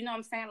moment. You know what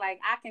I'm saying? Like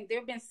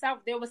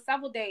there were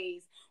several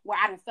days where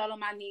I done fell on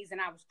my knees and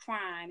I was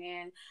crying,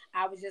 and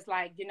I was just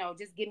like,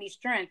 just give me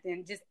strength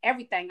and just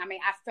everything. I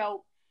mean, I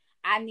felt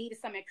I needed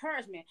some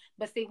encouragement.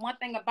 But see, one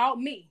thing about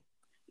me,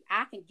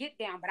 I can get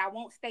down, but I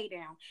won't stay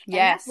down. And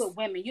that's with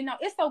women.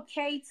 It's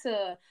okay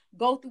to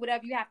go through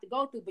whatever you have to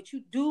go through, but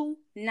you do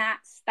not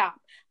stop.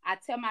 I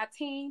tell my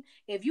team,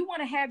 if you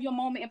want to have your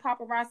moment in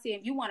paparazzi,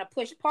 if you want to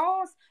push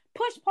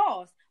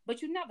pause,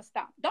 but you never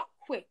stop. Don't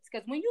quit.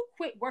 Because when you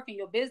quit working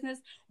your business,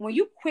 when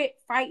you quit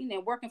fighting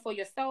and working for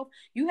yourself,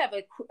 you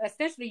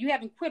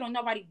haven't quit on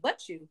nobody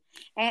but you.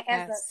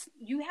 And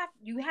you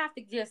have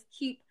to just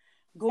keep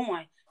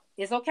going.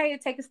 It's okay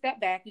to take a step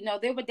back.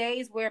 There were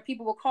days where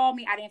people would call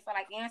me. I didn't feel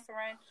like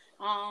answering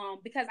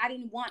because I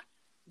didn't want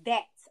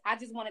that. I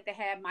just wanted to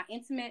have my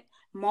intimate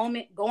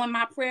moment, go in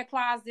my prayer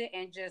closet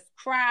and just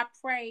cry,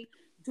 pray,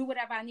 do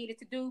whatever I needed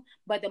to do.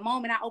 But the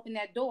moment I opened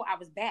that door, I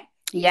was back.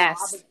 Yes.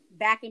 I was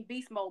back in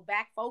beast mode,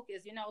 back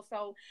focused,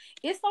 so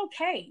it's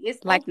okay.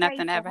 It's like okay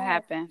nothing ever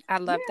happened. I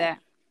love that.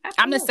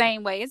 Absolutely. I'm the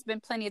same way. It's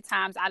been plenty of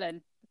times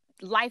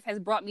life has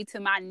brought me to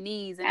my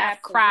knees and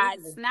I've cried,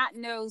 snot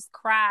nose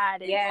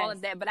cried and all of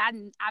that. But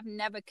I've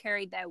never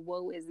carried that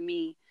woe is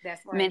me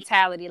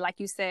mentality. Like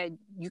you said,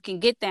 you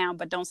can get down,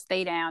 but don't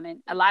stay down.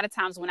 And a lot of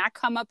times when I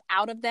come up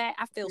out of that,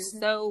 I feel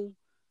so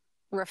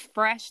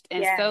refreshed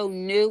and so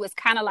new. It's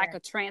kind of like a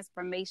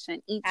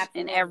transformation each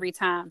and every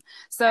time.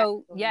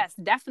 So yes,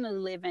 definitely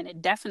live in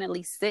it.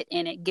 Definitely sit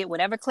in it. Get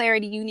whatever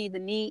clarity you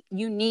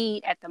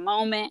need at the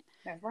moment.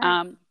 That's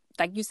right.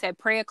 Like you said,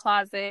 prayer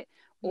closet.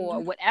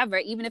 Or whatever,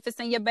 even if it's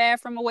in your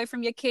bathroom away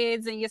from your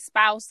kids and your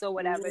spouse or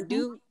whatever,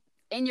 do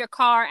in your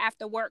car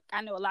after work.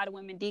 I know a lot of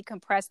women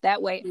decompress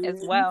that way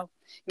as well.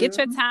 Get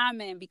your time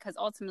in, because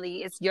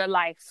ultimately it's your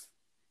life.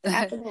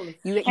 Absolutely.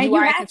 you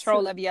are in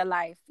control of your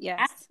life. Yes.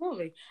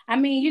 Absolutely. I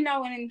mean,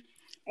 and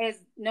as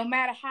no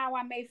matter how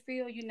I may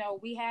feel,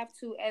 we have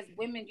to, as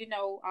women,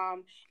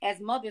 as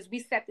mothers, we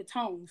set the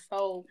tone.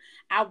 So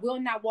I will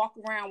not walk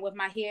around with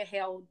my head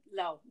held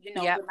low, with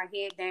my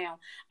head down,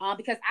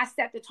 because I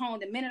set the tone.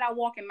 The minute I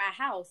walk in my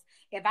house,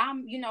 if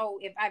I'm,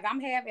 if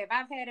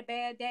I've had a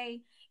bad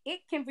day, it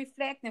can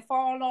reflect and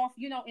fall off,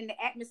 in the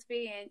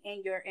atmosphere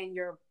and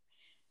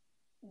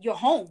your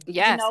home.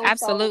 Yes,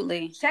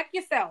 absolutely. So check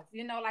yourself.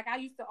 Like I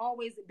used to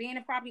always, being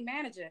a property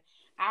manager,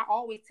 I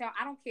always tell,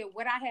 I don't care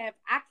what I have,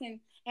 I can.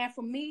 And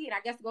for me, and I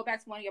guess to go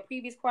back to one of your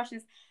previous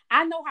questions,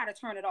 I know how to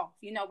turn it off.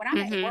 When I'm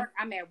at work,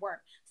 I'm at work.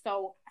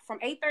 So from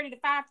 8:30 to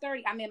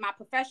 5:30, I'm in my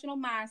professional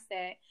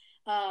mindset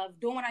of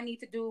doing what I need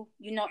to do,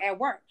 at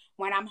work.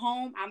 When I'm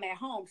home, I'm at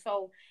home.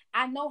 So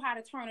I know how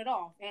to turn it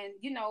off. And,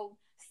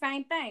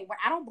 same thing. But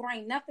I don't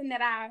bring nothing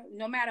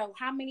no matter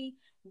how many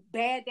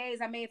bad days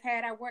I may have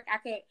had at work, I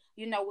could,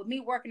 with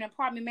me working in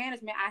apartment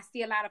management, I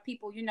see a lot of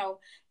people,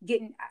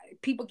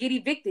 people get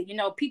evicted,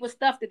 people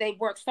stuff that they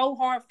work so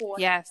hard for,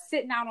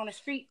 sitting out on the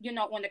street,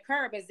 on the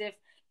curb as if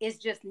it's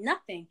just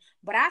nothing.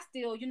 But I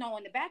still,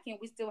 on the back end,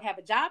 we still have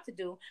a job to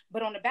do.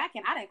 But on the back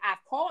end,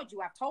 I've called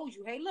you, I've told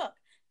you, hey, look,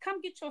 come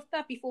get your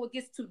stuff before it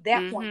gets to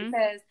that point.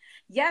 Because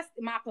yes,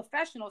 my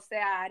professional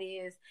side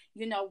is,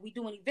 we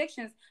doing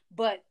evictions,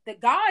 but the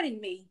God in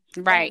me,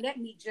 let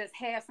me just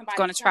have somebody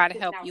going to try to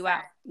help you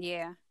out.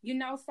 Yeah.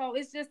 So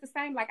it's just the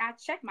same. Like I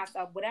check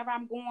myself, whatever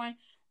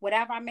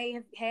I may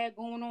have had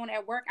going on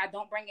at work, I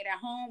don't bring it at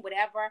home.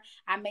 Whatever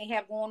I may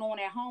have going on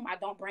at home, I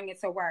don't bring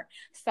it to work.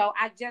 So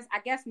I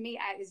guess me,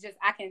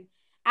 I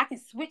can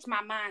switch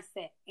my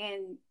mindset.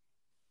 And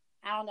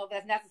I don't know if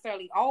that's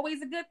necessarily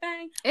always a good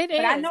thing. It is.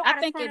 I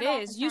think it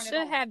is. You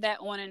should have that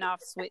on and off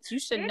switch. You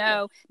should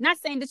know. Not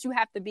saying that you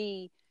have to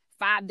be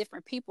 5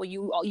 different people.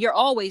 You're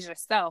always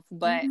yourself.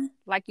 But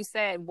like you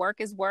said,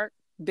 work is work.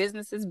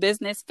 business is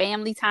business,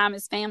 family time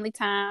is family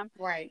time.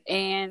 Right.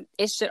 And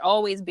it should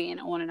always be an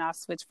on and off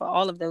switch for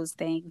all of those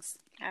things.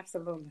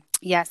 Absolutely.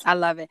 Yes, I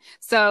love it.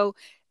 So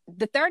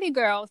the 30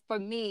 girl for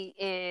me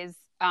is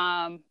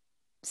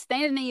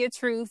standing in your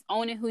truth,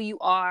 owning who you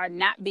are,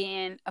 not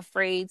being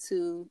afraid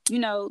to,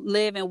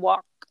 live and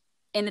walk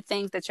in the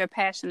things that you're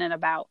passionate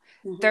about.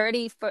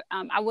 30 for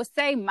I would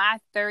say my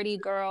 30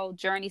 girl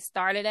journey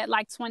started at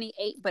like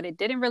 28, but it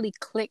didn't really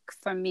click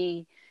for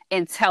me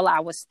until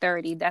I was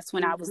 30. That's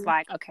when I was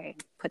like, okay,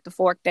 put the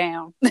fork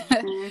down.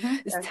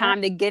 It's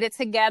time to get it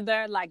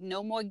together. Like,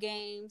 no more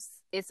games.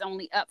 It's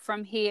only up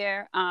from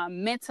here.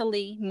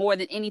 Mentally, more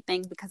than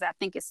anything, because I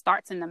think it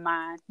starts in the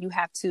mind. You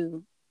have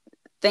to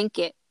think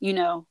it,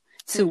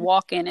 to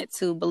walk in it,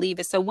 to believe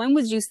it. So when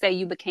would you say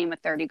you became a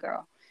 30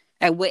 girl?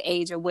 At what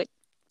age or what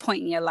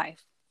point in your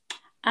life?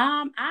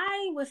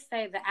 I would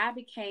say that I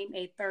became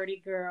a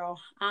 30 girl.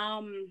 I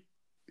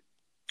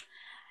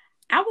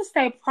would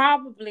say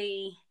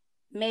probably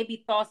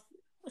maybe thoughts.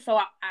 So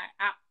I'm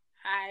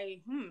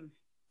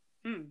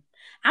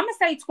gonna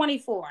say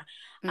 24.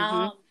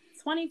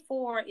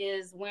 24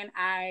 is when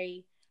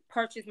I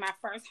purchased my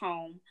first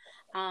home.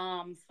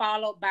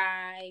 Followed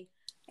by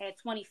at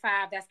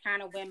 25. That's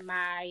kind of when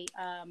my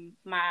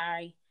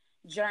my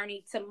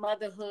journey to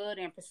motherhood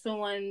and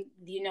pursuing,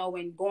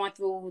 and going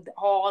through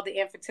all the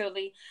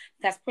infertility.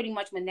 That's pretty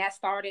much when that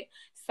started.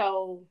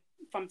 So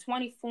from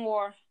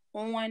 24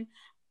 on,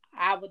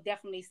 I would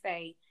definitely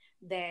say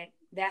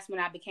that's when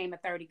I became a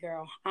 30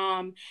 girl.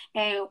 And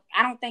I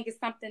don't think it's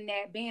something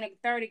that being a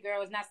 30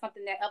 girl is not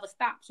something that ever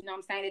stops. You know what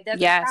I'm saying? It doesn't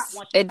stop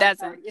once you become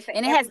 30. It's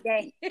and it has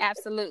day.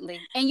 Absolutely.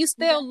 And you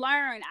still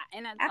learn.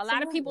 And a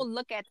lot of people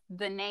look at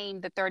the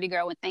name, the 30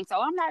 girl, and think,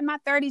 oh, I'm not in my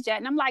 30s yet.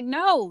 And I'm like,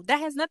 no, that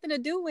has nothing to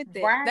do with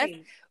it.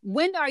 Right.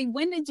 When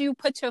did you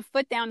put your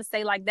foot down and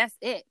say, like, that's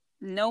it?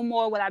 No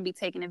more will I be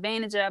taken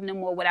advantage of. No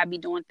more would I be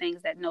doing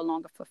things that no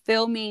longer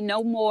fulfill me.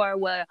 No more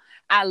will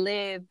I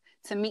live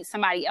to meet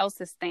somebody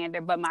else's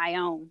standard but my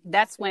own.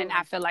 That's when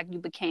I feel like you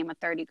became a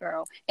 30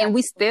 girl. And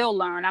we still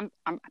learn.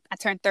 I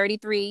turned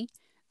 33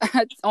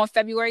 on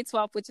February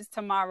 12th, which is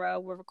tomorrow.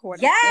 We're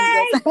recording.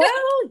 Yes,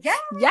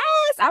 yes,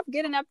 I'm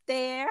getting up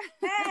there.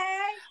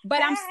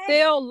 But I'm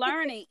still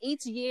learning.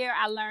 Each year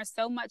I learn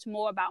so much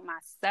more about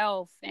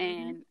myself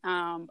and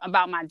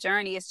about my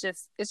journey. It's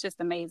just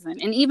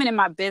amazing. And even in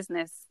my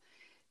business,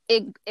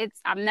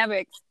 I've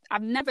never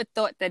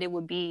thought that it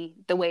would be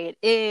the way it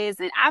is.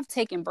 And I've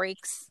taken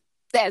breaks.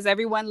 As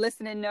everyone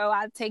listening know,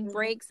 I take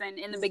breaks. And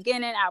in the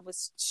beginning, I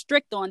was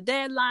strict on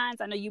deadlines.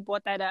 I know you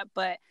brought that up,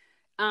 but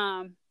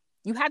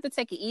you have to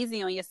take it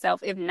easy on yourself.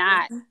 If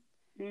not,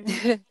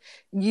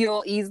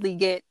 you'll easily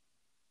get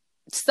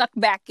sucked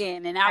back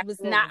in. And I'm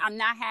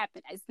not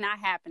happening. It's not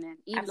happening.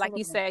 Even like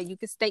you said, you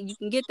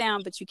can get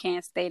down, but you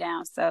can't stay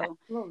down. So,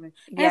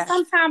 and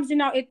sometimes,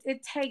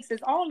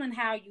 it's all in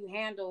how you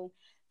handle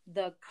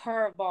the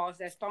curveballs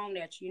that's thrown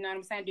at you. You know what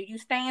I'm saying? Do you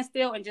stand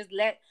still and just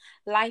let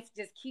life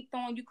just keep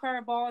throwing you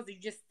curveballs? Do you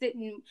just sit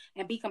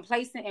and be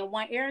complacent in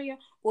one area?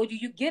 Or do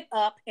you get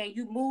up and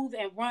you move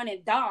and run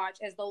and dodge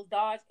as those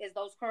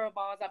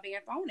curveballs are being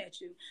thrown at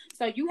you?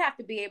 So you have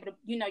to be able to,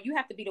 you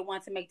have to be the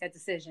one to make that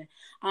decision.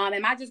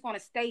 Am I just going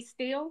to stay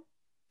still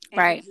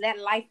and let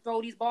life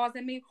throw these balls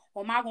at me?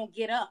 Or am I going to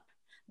get up,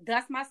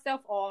 dust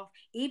myself off,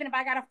 even if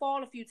I gotta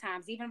fall a few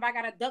times, even if I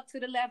gotta duck to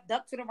the left,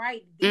 duck to the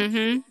right, go,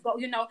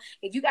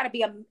 if you gotta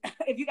be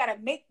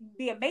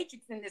a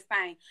matrix in this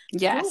thing,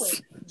 do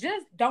it.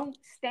 Just don't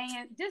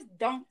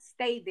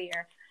stay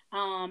there,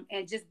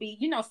 and just be,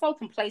 so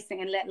complacent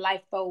and let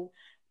life throw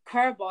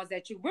curveballs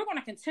at you. We're going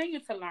to continue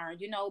to learn,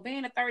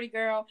 being a 30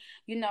 girl,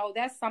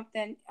 that's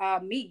something,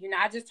 me,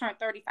 I just turned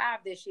 35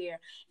 this year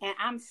and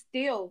I'm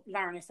still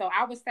learning. So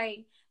I would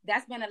say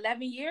that's been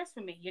 11 years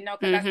for me,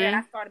 because I said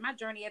I started my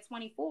journey at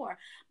 24,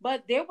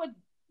 but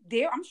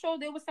I'm sure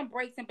there was some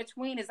breaks in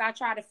between as I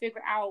tried to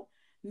figure out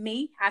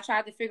me. I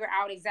tried to figure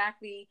out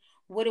exactly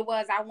what it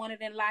was I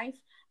wanted in life.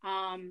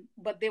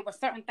 But there were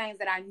certain things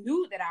that I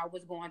knew that I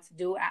was going to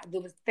do.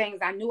 There was things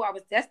I knew I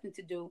was destined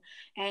to do.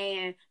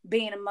 And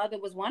being a mother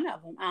was one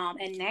of them.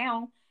 And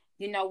now,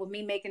 with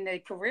me making the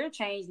career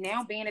change,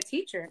 now being a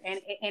teacher,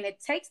 and it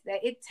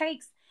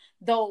takes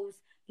those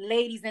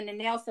ladies in the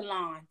nail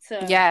salon to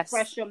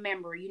refresh your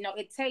memory.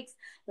 It takes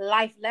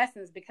life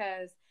lessons,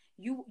 because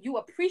you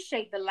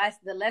appreciate the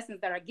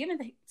lessons that are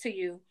given to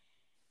you.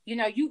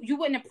 You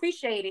wouldn't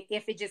appreciate it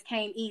if it just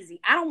came easy.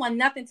 I don't want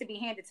nothing to be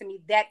handed to me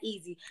that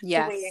easy. To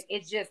where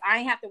it's just, I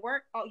ain't have to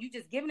work. Oh, you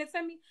just giving it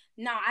to me?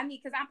 No,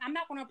 because I'm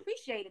not going to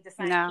appreciate it the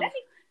same. No.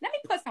 Let me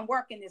put some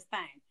work in this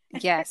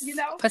thing. Yes.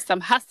 Put some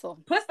hustle.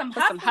 Put some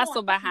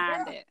hustle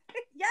behind it.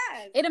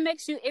 Yes.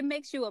 It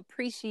makes you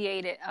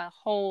appreciate it a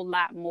whole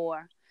lot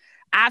more.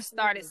 I've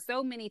started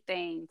so many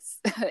things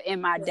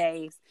in my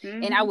days,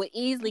 and I would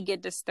easily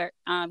get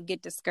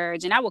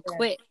discouraged, and I would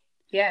quit.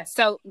 Yes.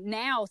 So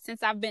now,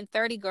 since I've been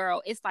 30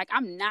 girl, it's like,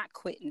 I'm not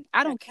quitting.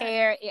 I don't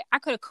care. I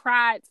could have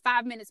cried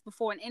 5 minutes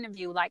before an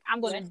interview. Like, I'm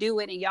going to do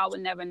it and y'all would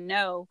never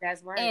know.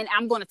 That's right. And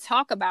I'm going to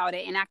talk about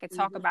it, and I could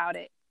talk about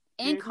it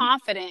in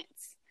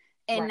confidence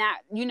and not,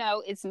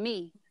 it's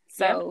me.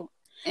 So,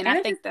 and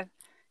I think that,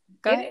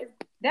 go ahead.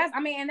 That's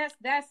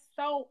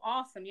so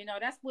awesome.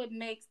 That's what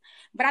makes,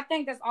 but I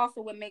think that's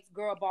also what makes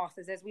girl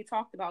bosses, as we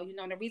talked about,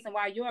 the reason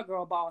why you're a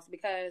girl boss,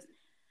 because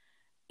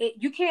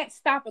you can't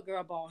stop a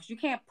girl boss. You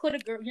can't put a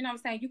girl, you know what I'm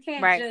saying? You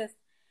can't just,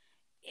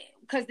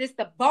 because it's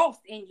the boss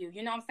in you.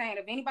 You know what I'm saying?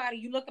 If anybody,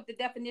 you look up the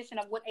definition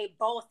of what a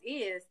boss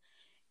is,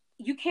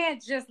 you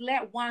can't just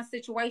let one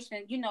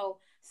situation,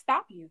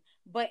 stop you.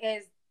 But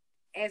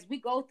as we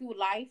go through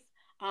life,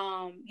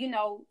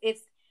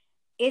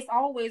 it's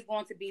always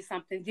going to be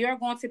something. There's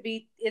going to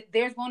be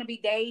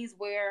days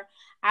where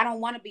I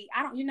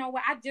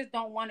just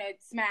don't want to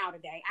smile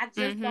today. I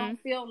just don't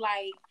feel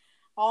like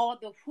all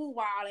the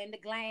hoo-ha and the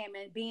glam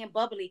and being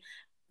bubbly.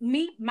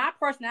 My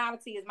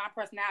personality is my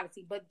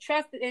personality, but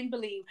trust and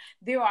believe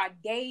there are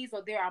days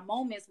or there are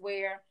moments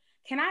where,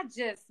 can I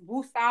just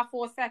woosah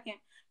for a second?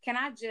 Can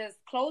I just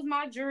close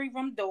my jury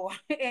room door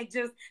and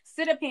just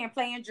sit up here and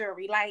play in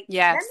jury? Like,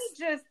 let me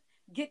just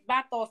get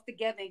my thoughts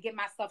together and get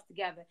myself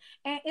together.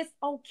 And it's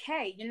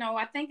okay.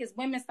 I think as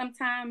women,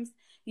 sometimes,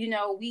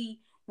 we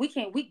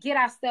get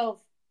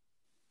ourselves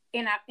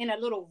in a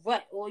little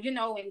rut, or,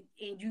 and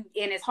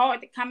it's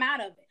hard to come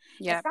out of it.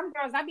 Yeah. Some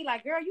girls, I'd be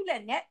like, girl, you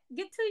letting that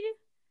get to you?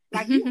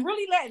 Like, you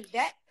really letting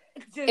that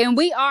and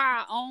we are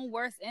our own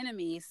worst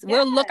enemies. Yes.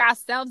 We'll look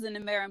ourselves in the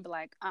mirror and be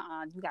like,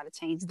 you got to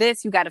change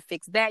this. You got to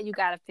fix that. You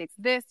got to fix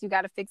this. You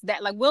got to fix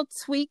that. Like, we'll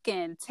tweak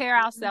and tear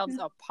ourselves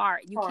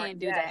apart. You can't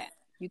do that.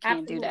 You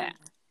can't do that.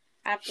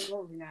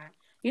 Absolutely not.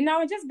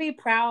 And just be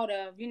proud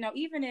of,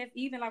 even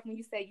like when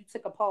you say you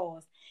took a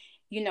pause,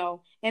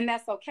 and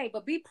that's okay,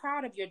 but be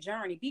proud of your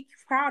journey. Be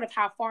proud of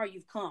how far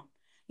you've come.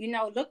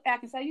 Look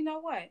back and say, you know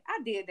what? I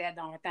did that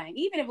darn thing.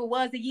 Even if it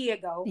was a year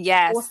ago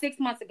or 6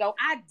 months ago,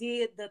 I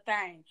did the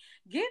thing.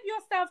 Give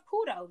yourself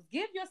kudos.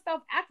 Give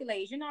yourself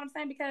accolades. You know what I'm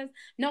saying? Because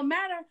no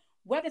matter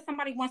whether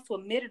somebody wants to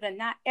admit it or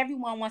not,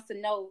 everyone wants to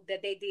know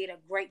that they did a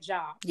great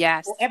job.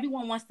 Yes. Or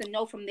everyone wants to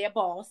know from their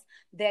boss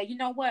that, you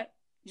know what?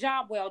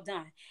 Job well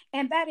done.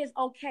 And that is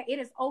okay. It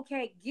is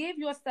okay. Give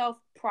yourself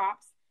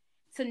props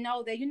to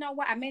know that, you know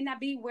what, I may not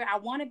be where I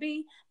want to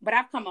be, but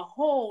I've come a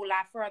whole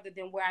lot further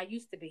than where I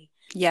used to be.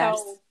 Yes.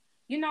 So,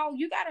 you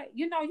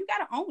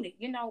gotta own it.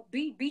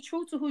 Be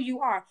true to who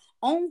you are.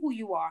 Own who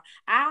you are.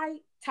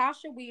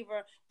 Toshia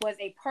Weaver, was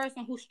a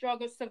person who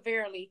struggled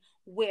severely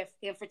with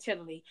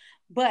infertility,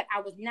 but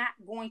I was not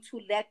going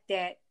to let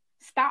that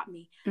stop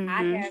me.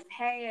 I've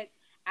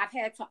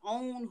had to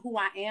own who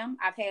I am.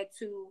 I've had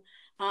to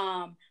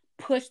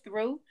push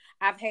through.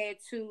 I've had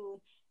to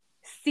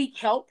seek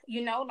help,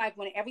 like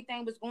when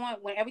everything was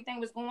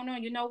going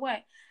on, you know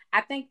what? I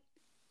think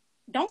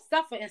don't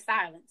suffer in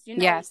silence,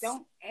 yes.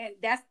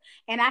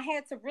 And I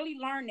had to really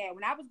learn that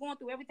when I was going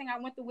through everything I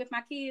went through with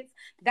my kids.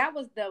 That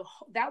was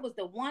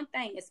the one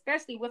thing,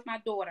 especially with my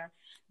daughter,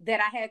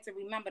 that I had to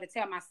remember to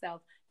tell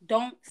myself,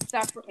 don't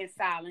suffer in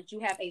silence.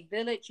 You have a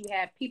village, you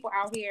have people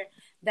out here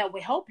that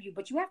will help you,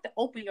 but you have to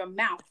open your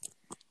mouth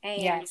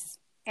and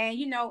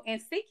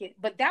and seek it.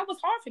 But that was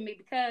hard for me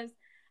because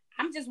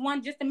I'm just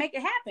one just to make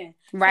it happen.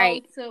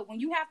 Right. So when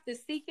you have to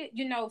seek it,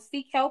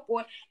 seek help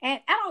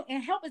and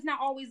help is not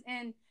always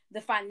in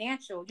the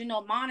financial,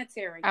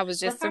 monetary. I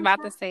was just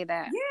about to say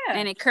that. Yeah.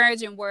 An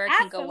encouraging word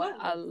can go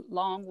a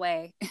long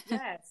way.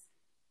 Yes.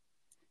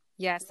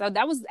 Yeah. So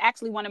that was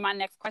actually one of my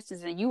next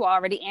questions, and you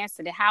already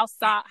answered it. How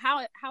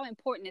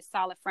important is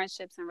solid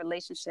friendships and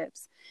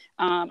relationships?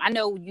 I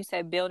know you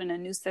said building a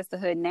new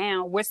sisterhood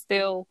now. We're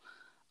still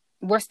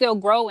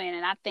growing,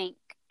 and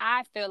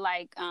I feel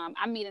like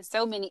I'm meeting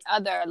so many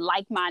other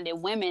like-minded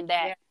women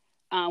that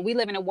we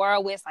live in a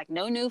world where it's like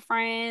no new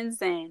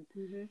friends and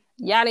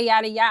yada,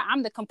 yada, yada.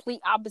 I'm the complete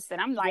opposite.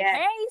 I'm like,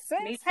 hey,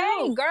 sis,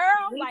 hey,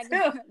 girl.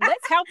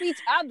 Let's help each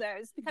other.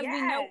 It's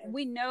because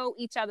we know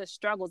each other's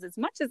struggles. As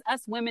much as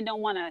us women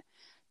don't want to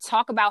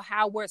talk about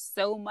how we're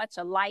so much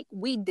alike,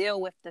 we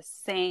deal with the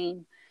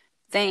same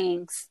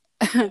things.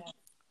 I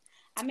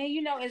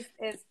mean,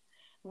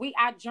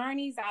 our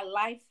journeys, our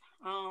life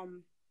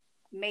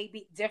may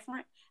be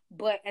different,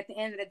 but at the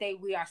end of the day,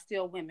 we are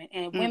still women,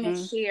 and women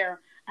share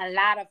a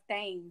lot of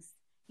things.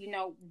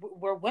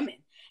 We're women.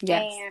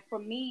 Yes. And for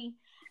me,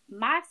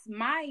 my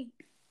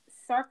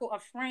circle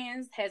of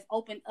friends has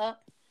opened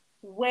up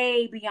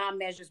way beyond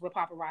measures with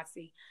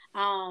paparazzi.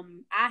 I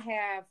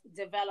have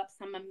developed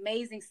some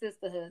amazing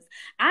sisterhoods.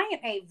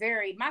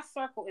 My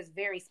circle is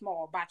very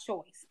small by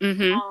choice.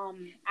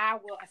 I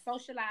will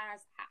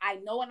socialize. I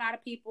know a lot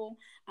of people.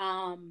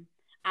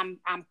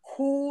 I'm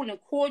cool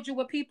and cordial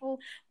with people,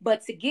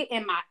 but to get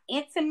in my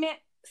intimate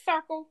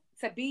circle,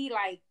 to be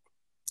like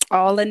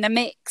all in the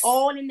mix,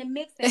 and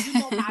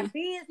my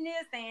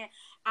business, and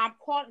I'm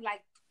called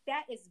like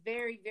that is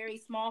very, very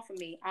small for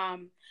me.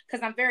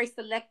 Because I'm very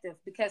selective.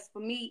 Because for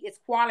me, it's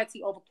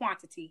quality over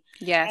quantity.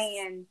 Yes.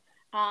 And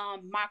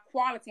my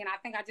quality, and I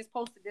think I just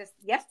posted this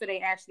yesterday.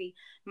 Actually,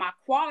 my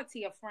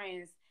quality of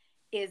friends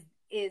is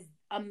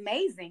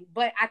amazing.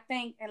 But I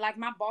think, and like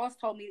my boss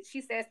told me,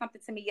 she said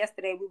something to me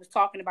yesterday. We was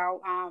talking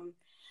about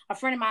a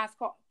friend of mine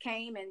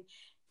came, and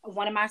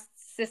one of my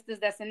sisters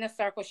that's in the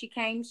circle, she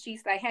came,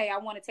 she's like, hey, I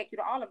want to take you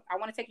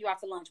out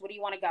to lunch. Where do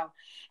you want to go?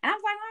 And I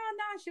was like, oh,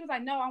 no. She was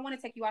like, no, I want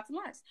to take you out to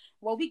lunch.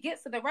 Well, we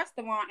get to the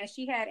restaurant and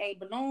she had a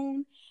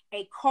balloon,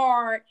 a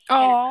card, and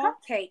a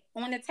cupcake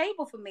on the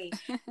table for me.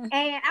 And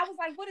I was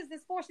like, what is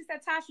this for? She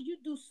said, Tasha, you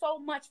do so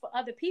much for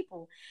other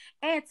people.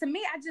 And to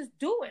me, I just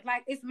do it.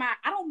 Like,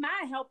 I don't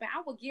mind helping.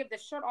 I will give the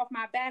shirt off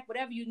my back,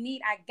 whatever you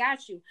need, I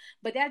got you.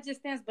 But that just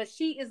stands, but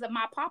she is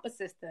my papa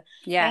sister.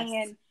 Yes.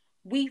 And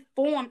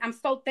I'm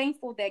so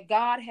thankful that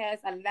God has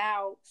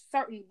allowed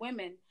certain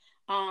women,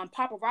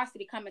 paparazzi,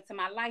 to come into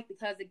my life,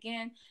 because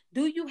again,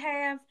 do you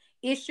have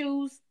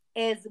issues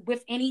as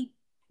with any,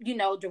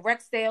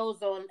 direct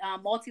sales or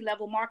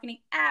multi-level marketing?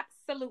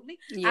 Absolutely.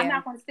 Yeah. I'm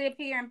not going to sit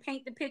here and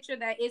paint the picture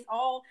that it's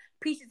all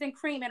peaches and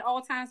cream at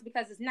all times,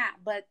 because it's not,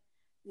 but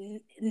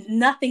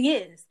nothing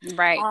is.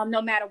 Right.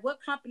 No matter what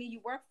company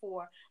you work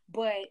for,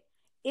 but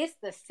it's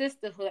the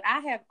sisterhood. I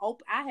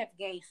have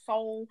gained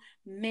so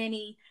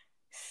many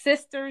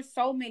sisters,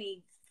 so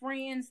many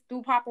friends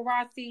through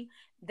paparazzi,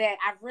 that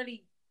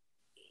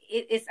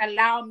it's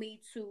allowed me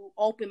to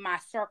open my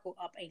circle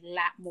up a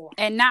lot more.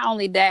 And not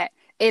only that,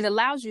 it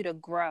allows you to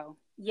grow.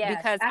 Yes,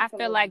 because absolutely. I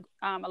feel like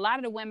a lot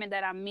of the women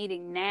that I'm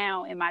meeting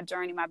now in my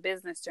journey, my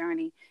business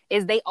journey,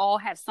 is they all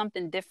have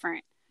something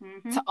different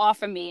to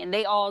offer me, and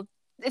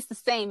it's the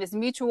same. It's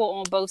mutual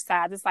on both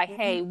sides. It's like,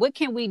 hey, what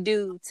can we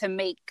do to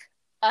make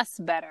us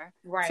better,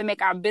 to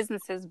make our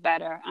businesses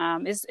better?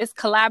 It's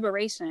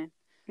collaboration.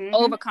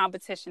 Over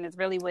competition is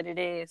really what it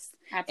is.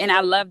 Absolutely. And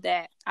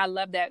I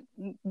love that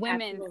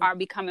women are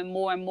becoming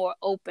more and more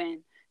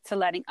open to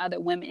letting other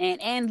women in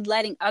and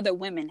letting other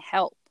women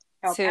help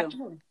too.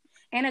 Absolutely.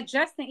 And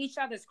adjusting each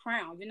other's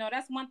crown.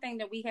 That's one thing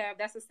that we have.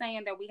 That's a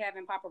saying that we have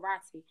in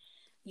paparazzi.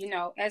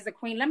 As a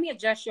queen, let me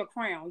adjust your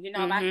crown.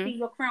 If I see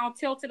your crown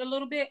tilted a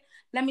little bit,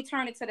 let me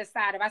turn it to the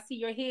side. If I see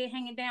your head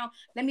hanging down,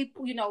 let me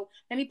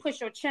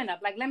push your chin up.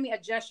 Like, let me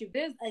adjust you.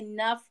 There's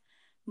enough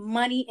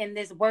money in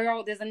this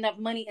world. There's enough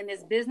money in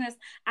this business.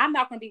 I'm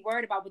not going to be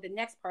worried about what the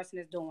next person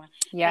is doing.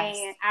 Yes.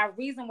 And our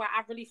reason why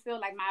I really feel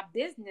like my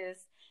business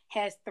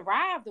has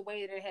thrived the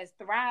way that it has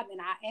thrived,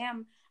 and I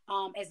am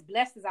as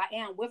blessed as I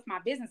am with my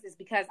business, is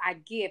because I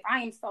give. I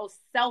am so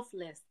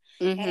selfless.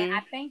 And I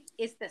think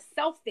it's the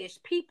selfish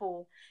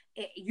people.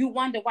 You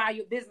wonder why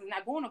your business is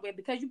not going nowhere,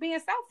 because you're being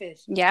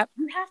selfish. Yep.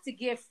 You have to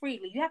give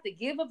freely. You have to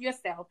give of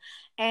yourself.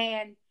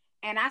 And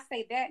I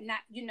say that not,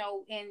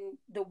 in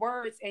the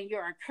words, and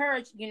you're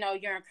encouraged,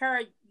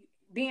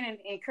 being an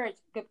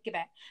encourager,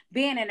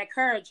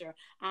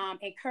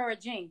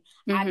 encouraging.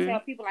 I tell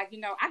people, like,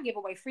 I give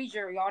away free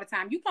jewelry all the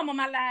time. You come on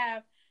my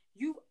live,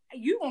 you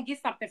gonna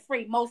get something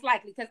free, most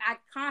likely, because I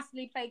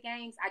constantly play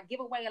games. I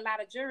give away a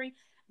lot of jewelry.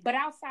 But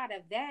outside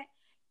of that,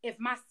 if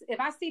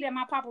I see that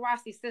my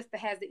paparazzi sister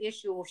has the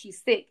issue, or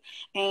she's sick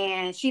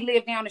and she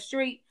lives down the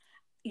street,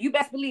 you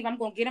best believe I'm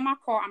going to get in my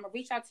car. I'm going to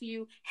reach out to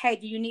you. Hey,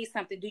 do you need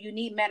something? Do you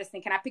need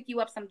medicine? Can I pick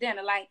you up some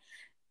dinner? Like,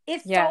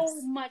 it's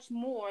so much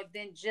more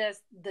than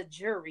just the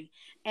jewelry.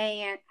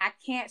 And I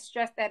can't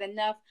stress that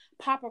enough.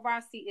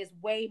 Paparazzi is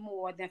way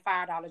more than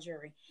 $5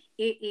 jewelry.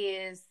 It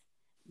is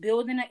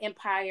building an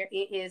empire.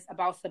 It is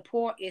about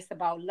support. It's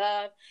about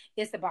love.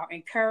 It's about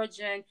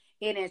encouraging.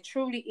 It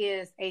truly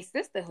is a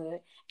sisterhood.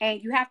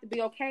 And you have to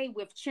be okay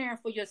with cheering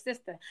for your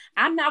sister.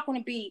 I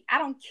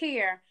don't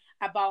care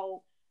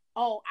about,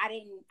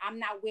 I'm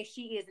not where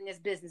she is in this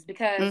business,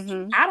 because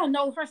I don't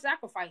know her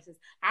sacrifices.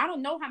 I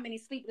don't know how many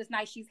sleepless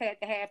nights she's had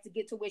to have to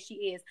get to where she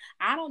is.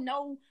 I don't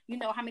know,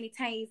 how many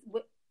times,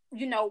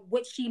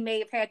 what she may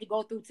have had to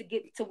go through to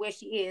get to where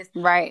she is.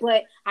 Right.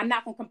 But I'm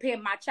not going to compare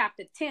my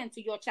chapter 10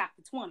 to your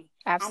chapter 20.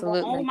 Absolutely.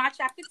 I'm going to own my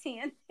chapter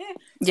 10.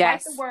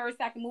 Yes. Write the words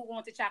so I can move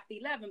on to chapter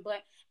 11.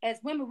 But as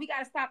women, we got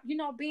to stop,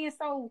 being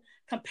so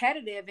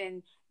competitive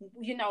and,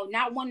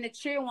 not wanting to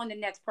cheer on the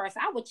next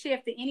person. I would cheer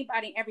for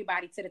anybody and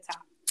everybody to the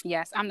top.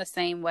 Yes, I'm the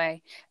same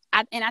way.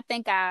 I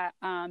think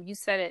you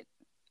said it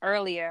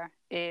earlier,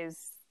 is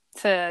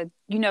to,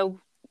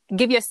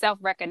 give yourself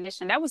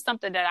recognition. That was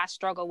something that I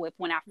struggled with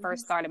when I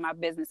first started my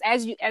business.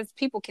 As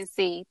people can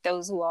see,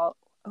 those who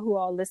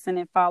all listen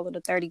and follow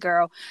the 30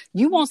 Girl,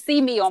 you won't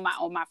see me on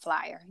my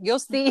flyer. You'll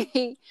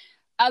see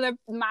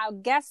my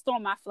guests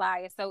on my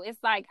flyer. So it's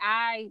like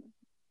I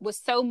was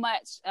so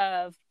much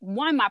of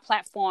my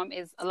platform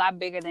is a lot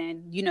bigger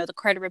than, the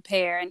credit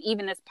repair and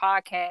even this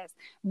podcast,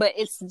 but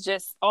it's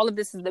just, all of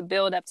this is the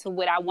build up to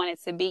what I want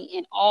it to be.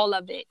 And all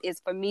of it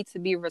is for me to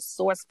be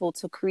resourceful,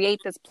 to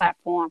create this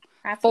platform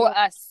for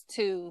us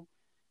to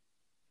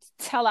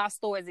tell our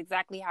stories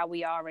exactly how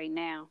we are right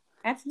now.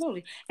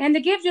 Absolutely. And to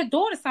give your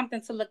daughter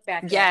something to look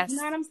back at. Yes. You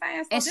know what I'm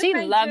saying? So and she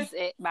loves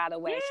it, by the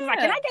way. Yeah. She's like,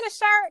 can I get a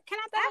shirt? Can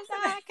I do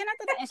that? Can I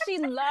do that? And she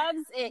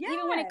loves it. Yes.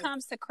 Even when it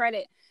comes to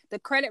credit,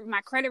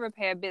 my credit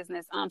repair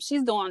business,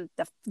 she's doing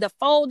the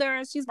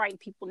folders. She's writing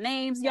people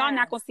names. Y'all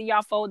not going to see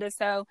y'all folders.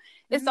 So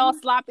it's all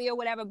sloppy or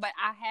whatever, but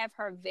I have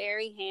her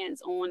very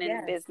hands-on in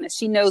the business.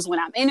 She knows when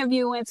I'm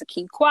interviewing to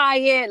keep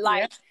quiet.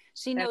 Like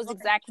she knows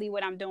exactly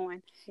what I'm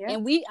doing. Yep.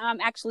 And we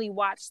actually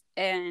watched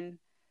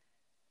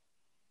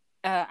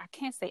I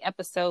can't say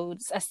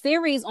episodes, a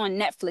series on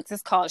Netflix.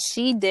 It's called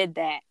She Did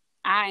That.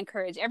 I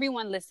encourage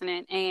everyone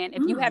listening, and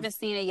if you haven't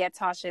seen it yet,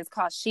 Tasha, it's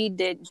called She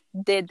Did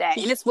That,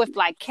 and it's with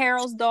like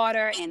Carol's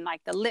daughter and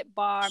like the Lip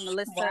Bar,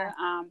 Melissa,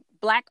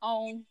 Black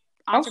owned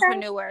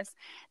entrepreneurs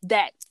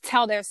that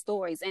tell their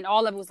stories, and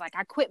all of it was like,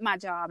 I quit my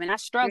job and I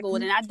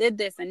struggled and I did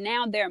this, and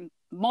now they're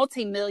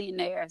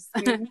multi-millionaires.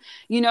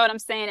 You know what I'm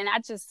saying? And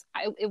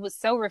it was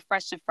so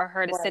refreshing for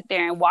her to sit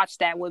there and watch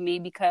that with me,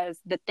 because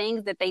the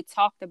things that they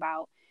talked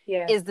about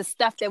is the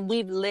stuff that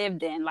we've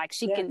lived in. Like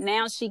she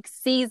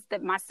sees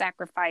that my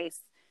sacrifice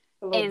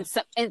and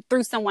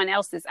through someone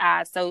else's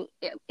eyes. So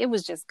it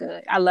was just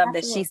good. I love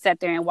that she sat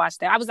there and watched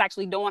that. I was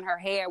actually doing her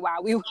hair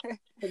while we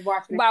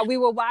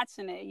were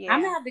watching it. Yeah,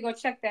 I'm gonna have to go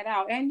check that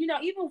out. And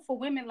even for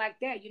women like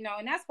that,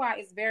 and that's why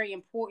it's very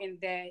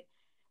important that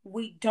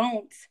we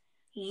don't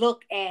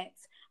look at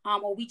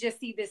or we just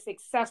see this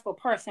successful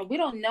person. We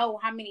don't know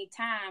how many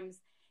times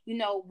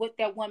what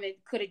that woman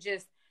could have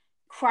just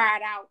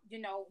cried out,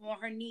 on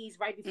her knees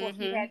right before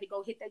she had to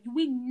go hit that.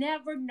 We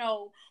never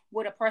know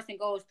what a person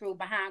goes through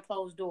behind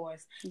closed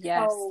doors.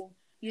 Yes. So,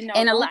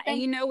 and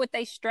what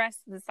they stress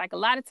is like a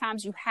lot of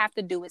times you have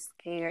to do it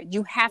scared.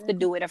 You have to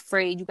do it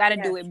afraid. You got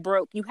to do it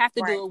broke. You have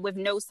to do it with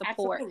no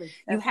support.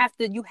 You have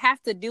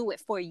to do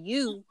it for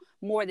you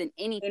more than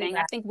anything.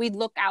 I think we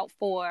look out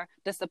for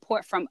the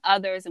support from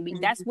others, and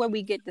that's where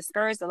we get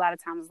discouraged a lot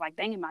of times. It's like,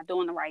 dang, am I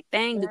doing the right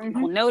thing? Do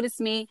people notice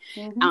me?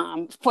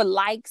 For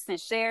likes and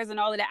shares and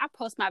all of that. I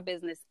post my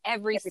business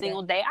every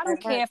single day. I don't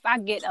care if I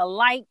get a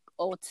like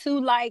or 2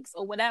 likes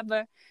or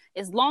whatever,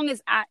 as long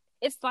as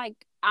it's like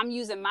I'm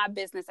using my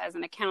business as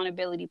an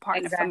accountability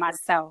partner for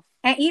myself.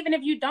 And even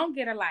if you don't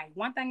get a like,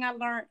 one thing I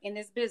learned in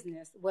this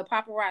business with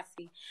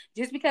paparazzi,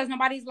 just because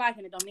nobody's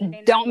liking it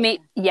don't mean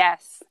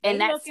yes.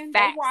 And that's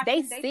facts.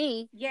 They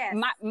see. Yes.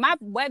 My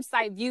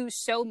website views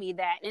show me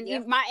that. And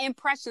even my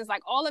impressions,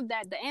 like all of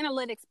that, the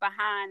analytics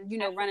behind,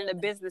 running a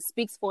business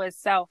speaks for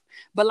itself.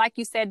 But like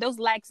you said, those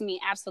likes mean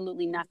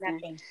absolutely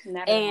nothing.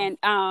 And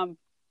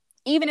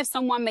even if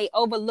someone may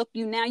overlook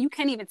you now, you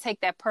can't even take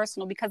that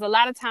personal, because a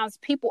lot of times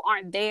people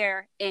aren't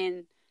there.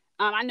 And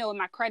I know in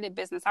my credit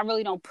business, I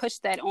really don't push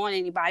that on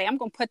anybody. I'm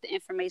going to put the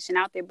information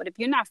out there. But if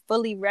you're not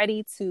fully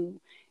ready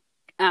to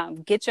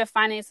get your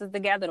finances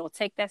together, or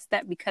take that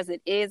step, because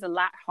it is a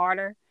lot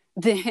harder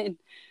than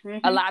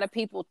a lot of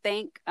people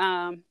think,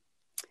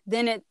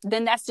 then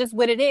that's just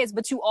what it is.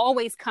 But you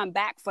always come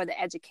back for the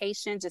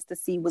education, just to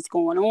see what's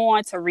going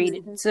on, to read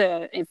it,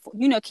 to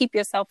keep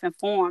yourself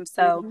informed.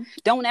 So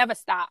don't ever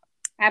stop.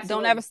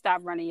 Absolutely. Don't ever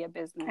stop running your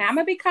business. I'm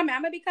gonna be coming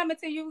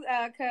to you,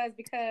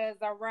 because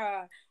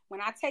when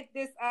I take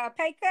this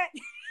pay cut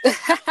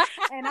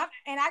and I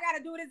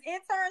gotta do this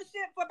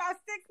internship for about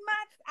 6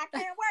 months, I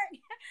can't work.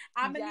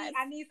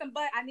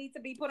 I need to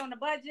be put on the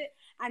budget.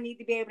 I need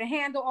to be able to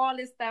handle all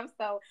this stuff.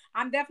 So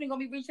I'm definitely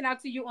gonna be reaching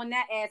out to you on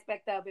that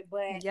aspect of it.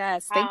 But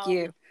yes, thank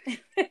you.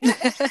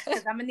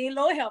 Because I'm gonna need a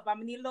little help.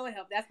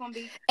 That's gonna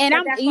be, and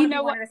one of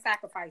the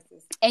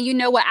sacrifices. And you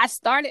know what? I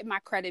started my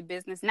credit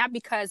business not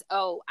because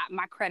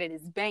my credit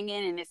is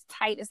banging and it's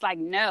tight. It's like,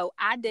 no,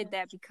 I did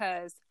that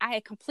because I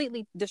had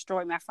completely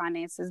destroyed my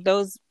finances.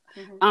 Those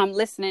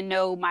listening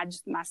know my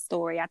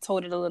story. I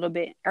told it a little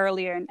bit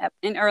earlier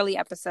in early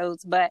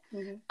episodes, but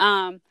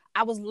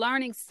I was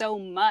learning so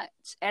much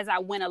as I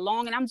went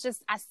along, and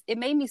it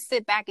made me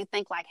sit back and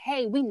think like,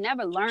 hey, we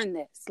never learned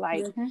this.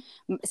 Like,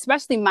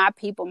 especially my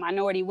people,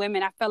 minority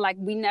women, I felt like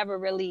we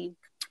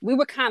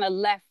were kind of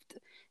left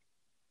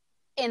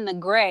in the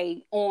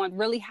gray on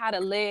really how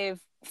to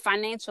live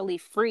financially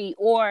free,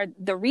 or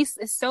there's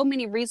so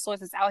many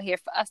resources out here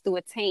for us to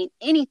attain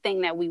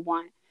anything that we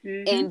want.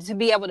 And to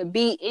be able to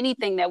be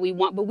anything that we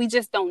want, but we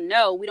just don't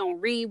know. We don't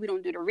read, we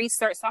don't do the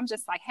research. So I'm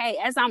just like, hey,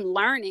 as I'm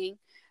learning,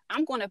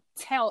 I'm going to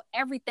tell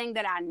everything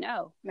that I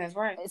know. That's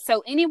right.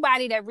 So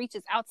anybody that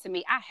reaches out to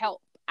me, I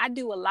help. I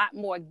do a lot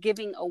more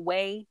giving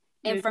away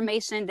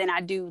information than I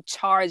do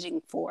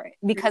charging for it,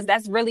 because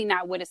that's really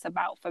not what it's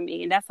about for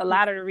me. And that's a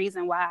lot of the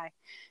reason why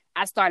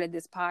I started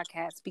this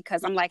podcast,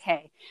 because I'm like,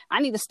 hey, I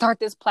need to start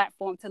this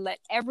platform to let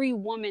every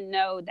woman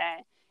know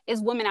that it's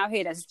women out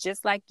here that's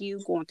just like you,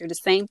 going through the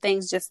same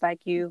things just like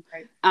you,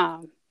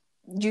 and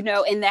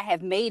that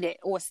have made it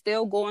or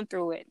still going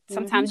through it.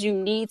 Sometimes you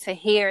need to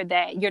hear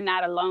that you're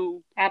not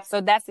alone.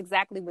 So that's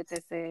exactly what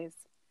this is.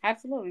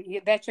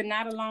 Absolutely. That you're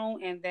not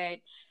alone, and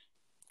that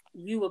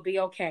you will be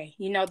okay.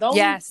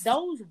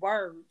 Those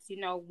words,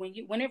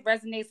 when it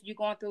resonates, you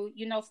going through,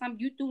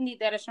 you do need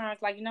that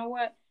assurance. Like, you know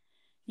what?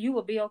 You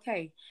will be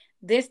okay.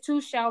 This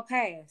too shall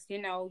pass.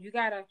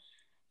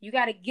 You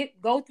gotta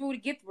go through to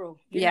get through.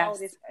 You know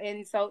this,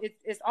 and so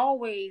it's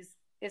always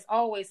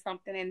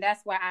something, and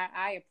that's why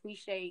I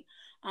appreciate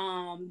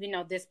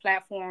this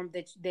platform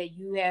that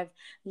you have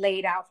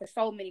laid out for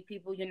so many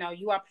people.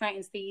 You are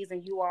planting seeds,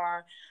 and you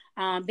are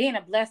being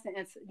a blessing,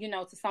 and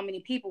to so many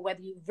people,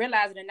 whether you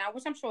realize it or not,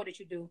 which I'm sure that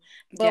you do.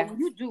 But when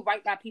you do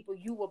right by people,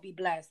 you will be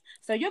blessed.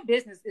 So your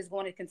business is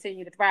going to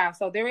continue to thrive.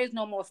 So there is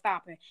no more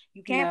stopping.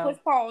 You can't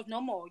push pause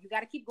no more. You got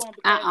to keep going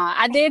because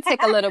I did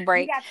take a little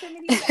break. You got too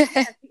many.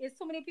 Yes, it's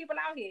too many people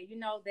out here,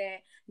 that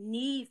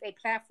needs a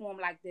platform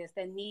like this,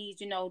 that needs,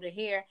 to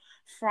hear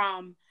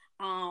from,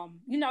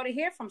 to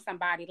hear from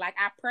somebody. Like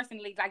I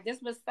personally, like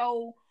this was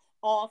so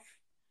off.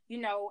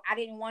 I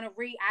didn't want to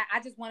read.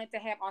 I just wanted to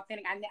have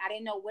authentic. I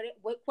didn't know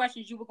what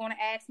questions you were going to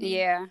ask me.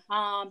 Yeah.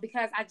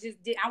 Because I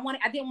just did.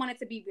 I didn't want it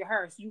to be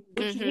rehearsed.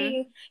 What you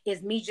hear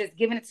is me just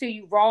giving it to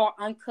you raw,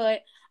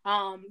 uncut.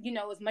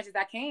 As much as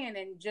I can,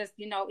 and just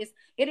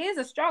it is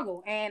a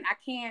struggle, and I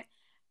can't,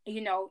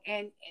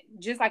 and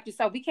just like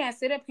yourself, we can't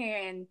sit up here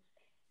and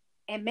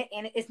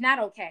it's not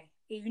okay.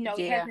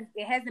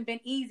 It hasn't been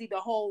easy the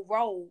whole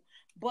road,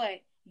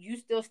 but you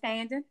still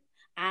standing.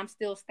 I'm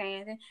still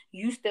standing.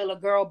 You still a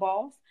girl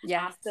boss.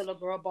 Yeah, I'm still a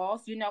girl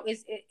boss.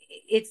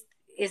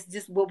 It's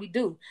just what we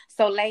do.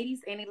 So,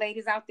 ladies, any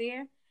ladies out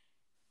there,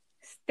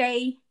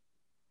 stay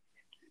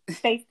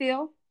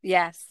still.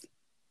 Yes.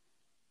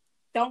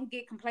 Don't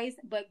get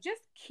complacent, but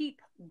just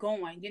keep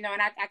going. And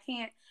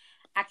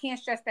I can't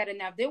stress that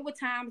enough.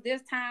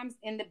 There's times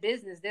in the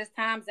business. There's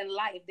times in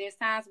life. There's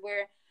times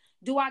where,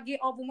 do I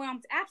get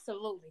overwhelmed?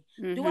 Absolutely.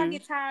 Do I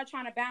get tired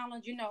trying to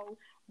balance,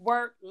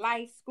 work,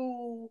 life,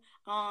 school,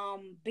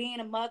 being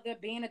a mother,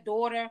 being a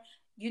daughter,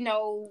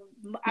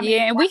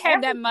 and we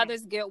have that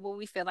mother's guilt where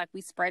we feel like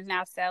we spreading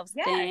ourselves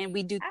thin.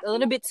 We do a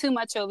little bit too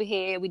much over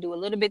here. We do a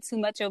little bit too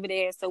much over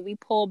there. So we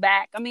pull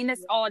back. I mean,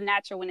 it's all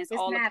natural when it's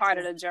all natural. A part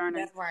of the journey.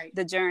 That's right.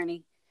 The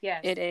journey.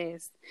 Yes. It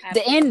is.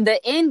 Absolutely.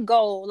 The end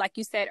goal, like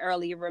you said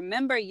earlier,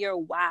 remember your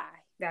why.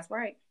 That's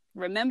right.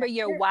 Remember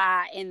your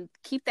why and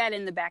keep that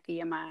in the back of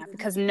your mind,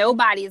 because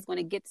nobody is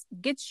going to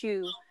get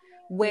you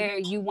where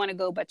you want to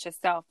go but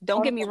yourself.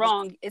 Don't get me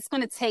wrong. It's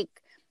going to take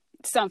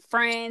some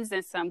friends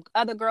and some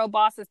other girl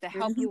bosses to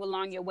help you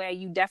along your way.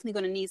 You definitely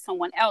going to need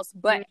someone else,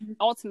 but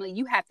ultimately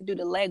you have to do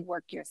the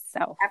legwork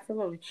yourself.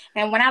 Absolutely.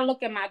 And when I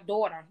look at my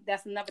daughter,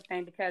 that's another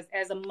thing, because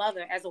as a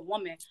mother, as a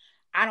woman,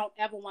 I don't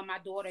ever want my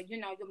daughter,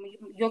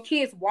 your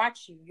kids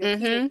watch you, your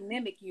kids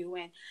mimic you.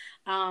 And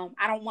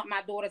I don't want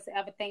my daughter to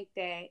ever think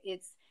that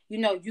it's,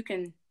 you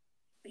can,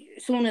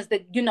 as soon as the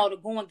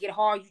going get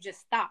hard, you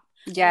just stop.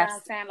 Yes. You know what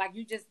I'm saying? Like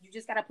you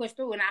just got to push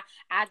through. And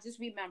I just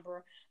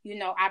remember,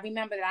 I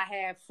remember that I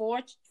had four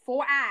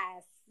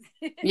eyes.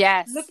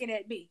 Yes. Looking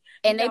at me.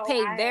 And they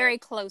paid very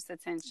close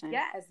attention.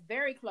 Yes,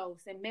 very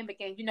close, and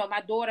mimicking. My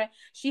daughter,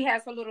 she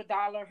has her little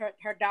dollar,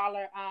 her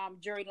dollar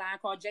jewelry line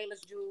called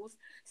Jayla's Jewels.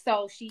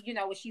 So she,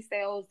 she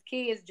sells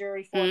kids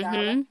jewelry for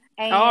 $1.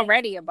 And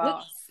already a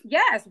boss.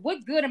 Yes,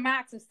 what good am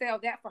I to sell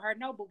that for her?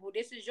 No, boo boo,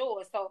 this is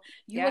yours. So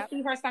you will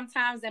see her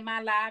sometimes in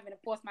my live, and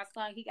of course my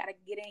son, he got to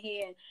get in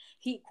here, and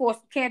he of course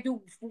can't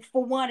do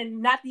for one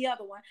and not the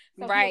other one.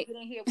 So right. He'll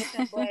get in here with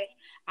them. But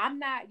I'm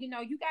not,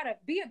 you gotta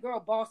be a girl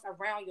boss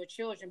around your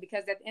children,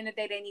 because at the end of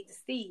the day, they need to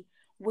see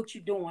what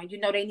you're doing.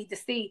 They need to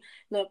see,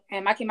 look,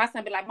 and my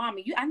son be like,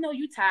 Mommy, I know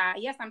you tired.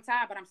 Yes, I'm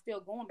tired, but I'm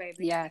still going,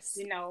 baby. Yes.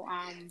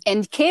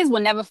 And kids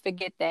will never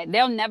forget that.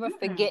 They'll never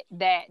forget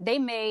that. They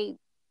may,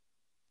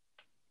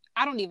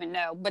 I don't even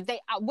know, but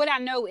what I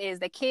know is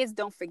that kids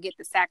don't forget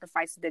the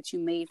sacrifices that you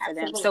made for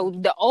them. So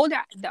the older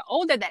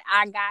that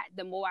I got,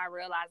 the more I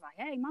realized, like,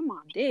 hey, my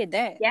mom did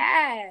that.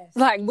 Yes.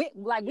 Like we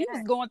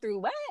was going through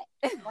what?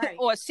 Right.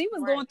 Or she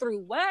was going through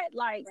what?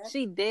 Like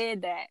she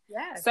did that.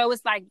 Yes. So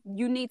it's like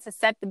you need to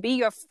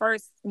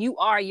you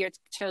are your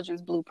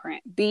children's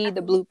blueprint. Be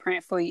the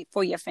blueprint for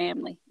your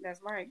family. That's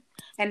right.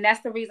 And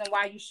that's the reason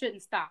why you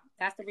shouldn't stop.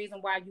 That's the reason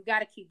why you got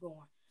to keep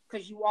going.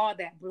 Because you are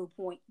that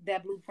blueprint.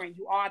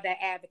 You are that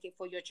advocate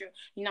for your children.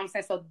 You know what I'm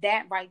saying? So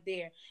that right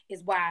there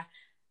is why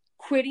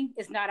quitting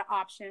is not an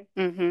option.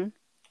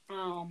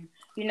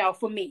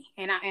 For me,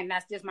 and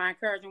that's just my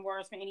encouraging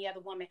words for any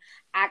other woman.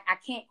 I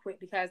can't quit,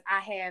 because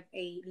I have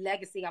a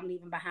legacy I'm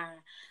leaving behind.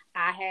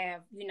 I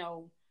have,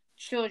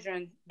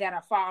 children that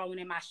are following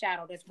in my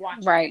shadow, that's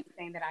watching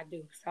everything that I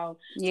do. So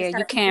you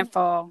can't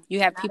fall.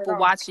 You have people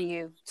watching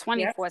you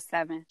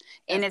 24/7,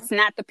 and it's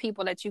not the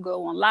people that you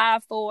go on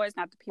live for. It's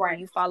not the people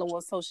you follow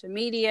on social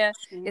media.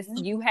 It's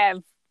you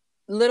have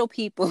little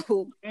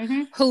people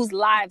whose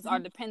lives are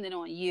dependent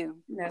on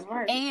you. That's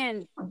right.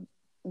 And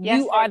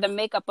you are the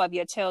makeup of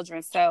your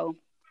children. So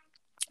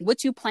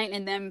what you plant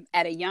in them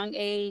at a young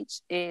age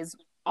is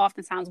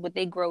oftentimes what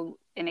they grow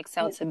and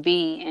excel to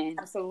be. And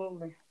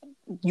absolutely,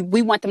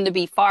 we want them to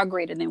be far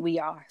greater than we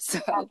are. So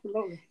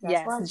absolutely,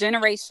 yes,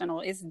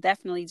 generational. It's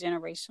definitely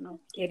generational.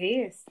 It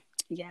is.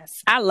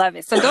 Yes, I love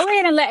it. So go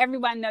ahead and let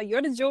everybody know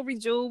you're the jewelry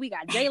jewel. We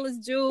got Jayla's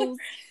Jewels.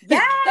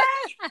 Yes.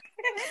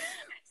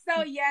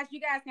 So yes, you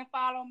guys can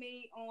follow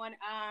me on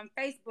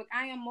Facebook.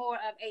 I am more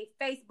of a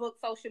Facebook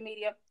social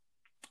media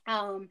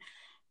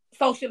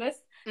socialist.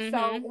 So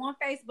on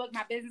Facebook,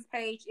 my business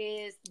page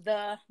is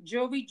the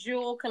Jewelry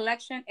Jewel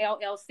Collection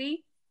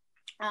LLC.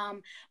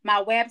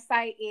 My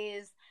website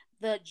is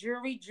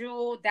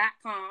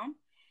thejewelryjewel.com.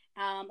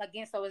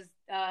 Again, so it's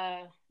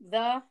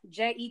the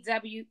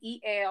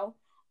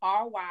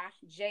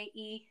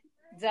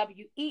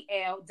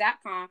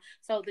JEWELRYJEWEL.com.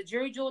 So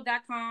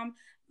thejewelryjewel.com.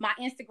 My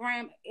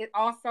Instagram, it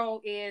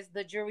also is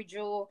the Jewelry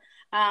Jewel.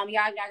 I'm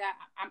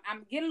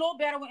getting a little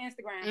better with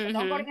Instagram. So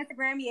don't go to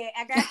Instagram yet.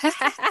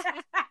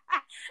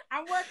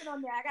 I'm working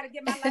on that. I got to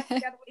get my life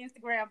together with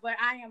Instagram, but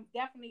I am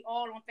definitely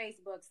all on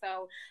Facebook.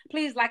 So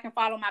please like and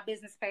follow my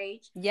business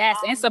page. Yes,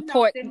 and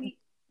support.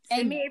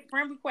 Send me a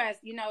friend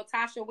request.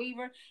 Toshia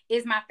Weaver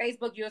is my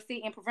Facebook. You'll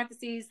see in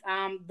parentheses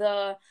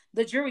the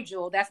Jewelry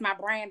Jewel. That's my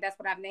brand. That's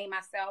what I've named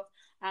myself.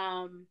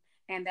 And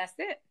that's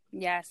it.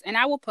 Yes, and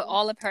I will put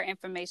all of her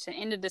information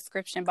in the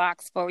description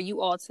box for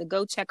you all to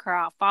go check her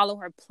out. Follow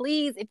her,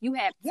 please, if you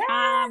have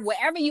time,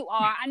 wherever you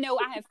are. I know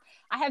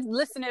I have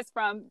listeners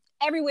from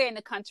everywhere in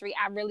the country.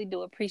 I really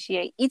do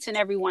appreciate each and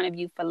every one of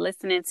you for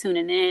listening,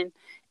 tuning in.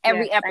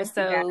 Every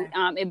episode,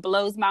 it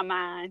blows my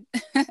mind.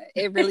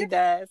 It really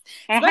does.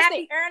 And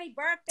happy early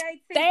birthday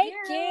to you. Thank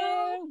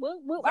you.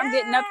 Woo. I'm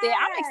getting up there.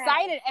 I'm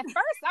excited. At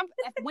first,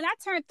 when I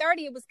turned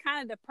 30, it was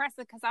kind of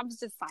depressing because I was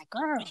just like,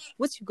 girl,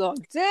 what you gonna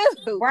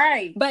do?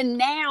 Right. But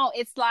now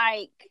it's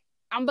like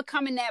I'm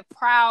becoming that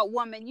proud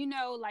woman.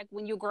 Like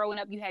when you're growing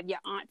up, you have your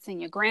aunts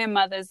and your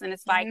grandmothers, and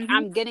it's like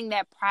I'm getting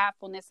that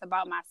pridefulness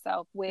about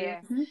myself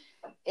where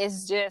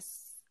it's just,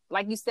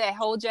 like you said,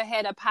 hold your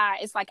head up high.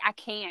 It's like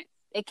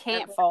it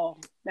can't fall.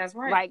 That's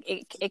right. Like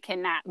it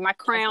cannot. My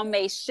crown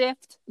may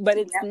shift, but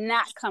it's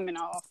not coming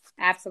off.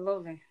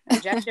 Absolutely.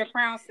 Adjust your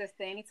crown,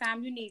 sister,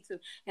 anytime you need to.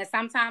 And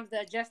sometimes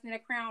the adjusting the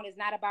crown is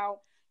not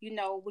about,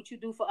 what you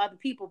do for other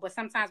people, but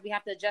sometimes we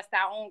have to adjust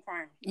our own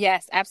crown.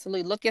 Yes,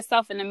 absolutely. Look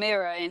yourself in the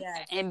mirror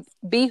and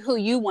be who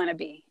you want to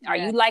be. Are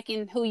you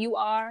liking who you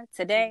are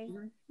today?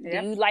 Do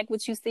you like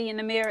what you see in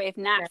the mirror? If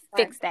not,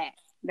 fix that.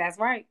 That's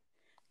right.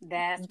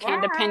 You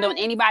can't depend on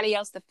anybody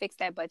else to fix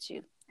that but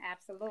you.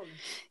 Absolutely.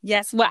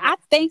 Yes. Well, I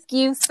thank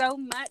you so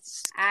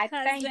much,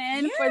 thank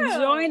you for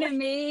joining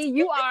me.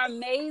 You are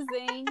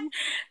amazing.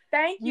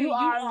 Thank you. You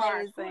are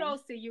amazing.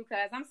 Kudos to you, cuz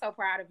I'm so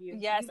proud of you.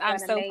 Yes, I'm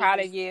so proud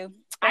of you.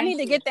 I need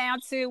to get down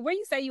to where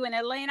you say you in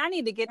Atlanta. I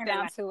need to get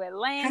down to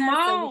Atlanta. Come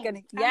on. So we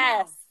can,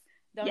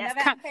 Don't never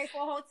have to pay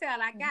for a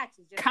hotel. I got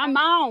you. Just come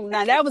on.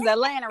 Now that was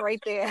Atlanta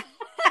right there.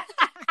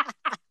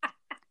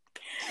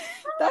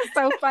 That's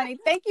so funny.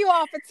 Thank you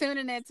all for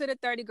tuning in to the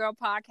 30 Girl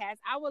Podcast.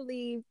 I will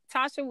leave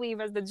Toshia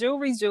Weaver's The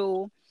Jewelry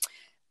Jewel.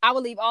 I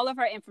will leave all of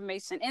her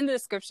information in the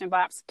description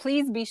box.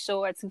 Please be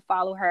sure to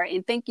follow her.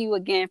 And thank you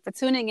again for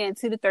tuning in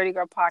to the 30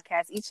 Girl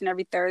Podcast each and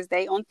every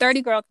Thursday on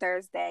 30 Girl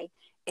Thursday.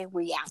 And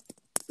we out.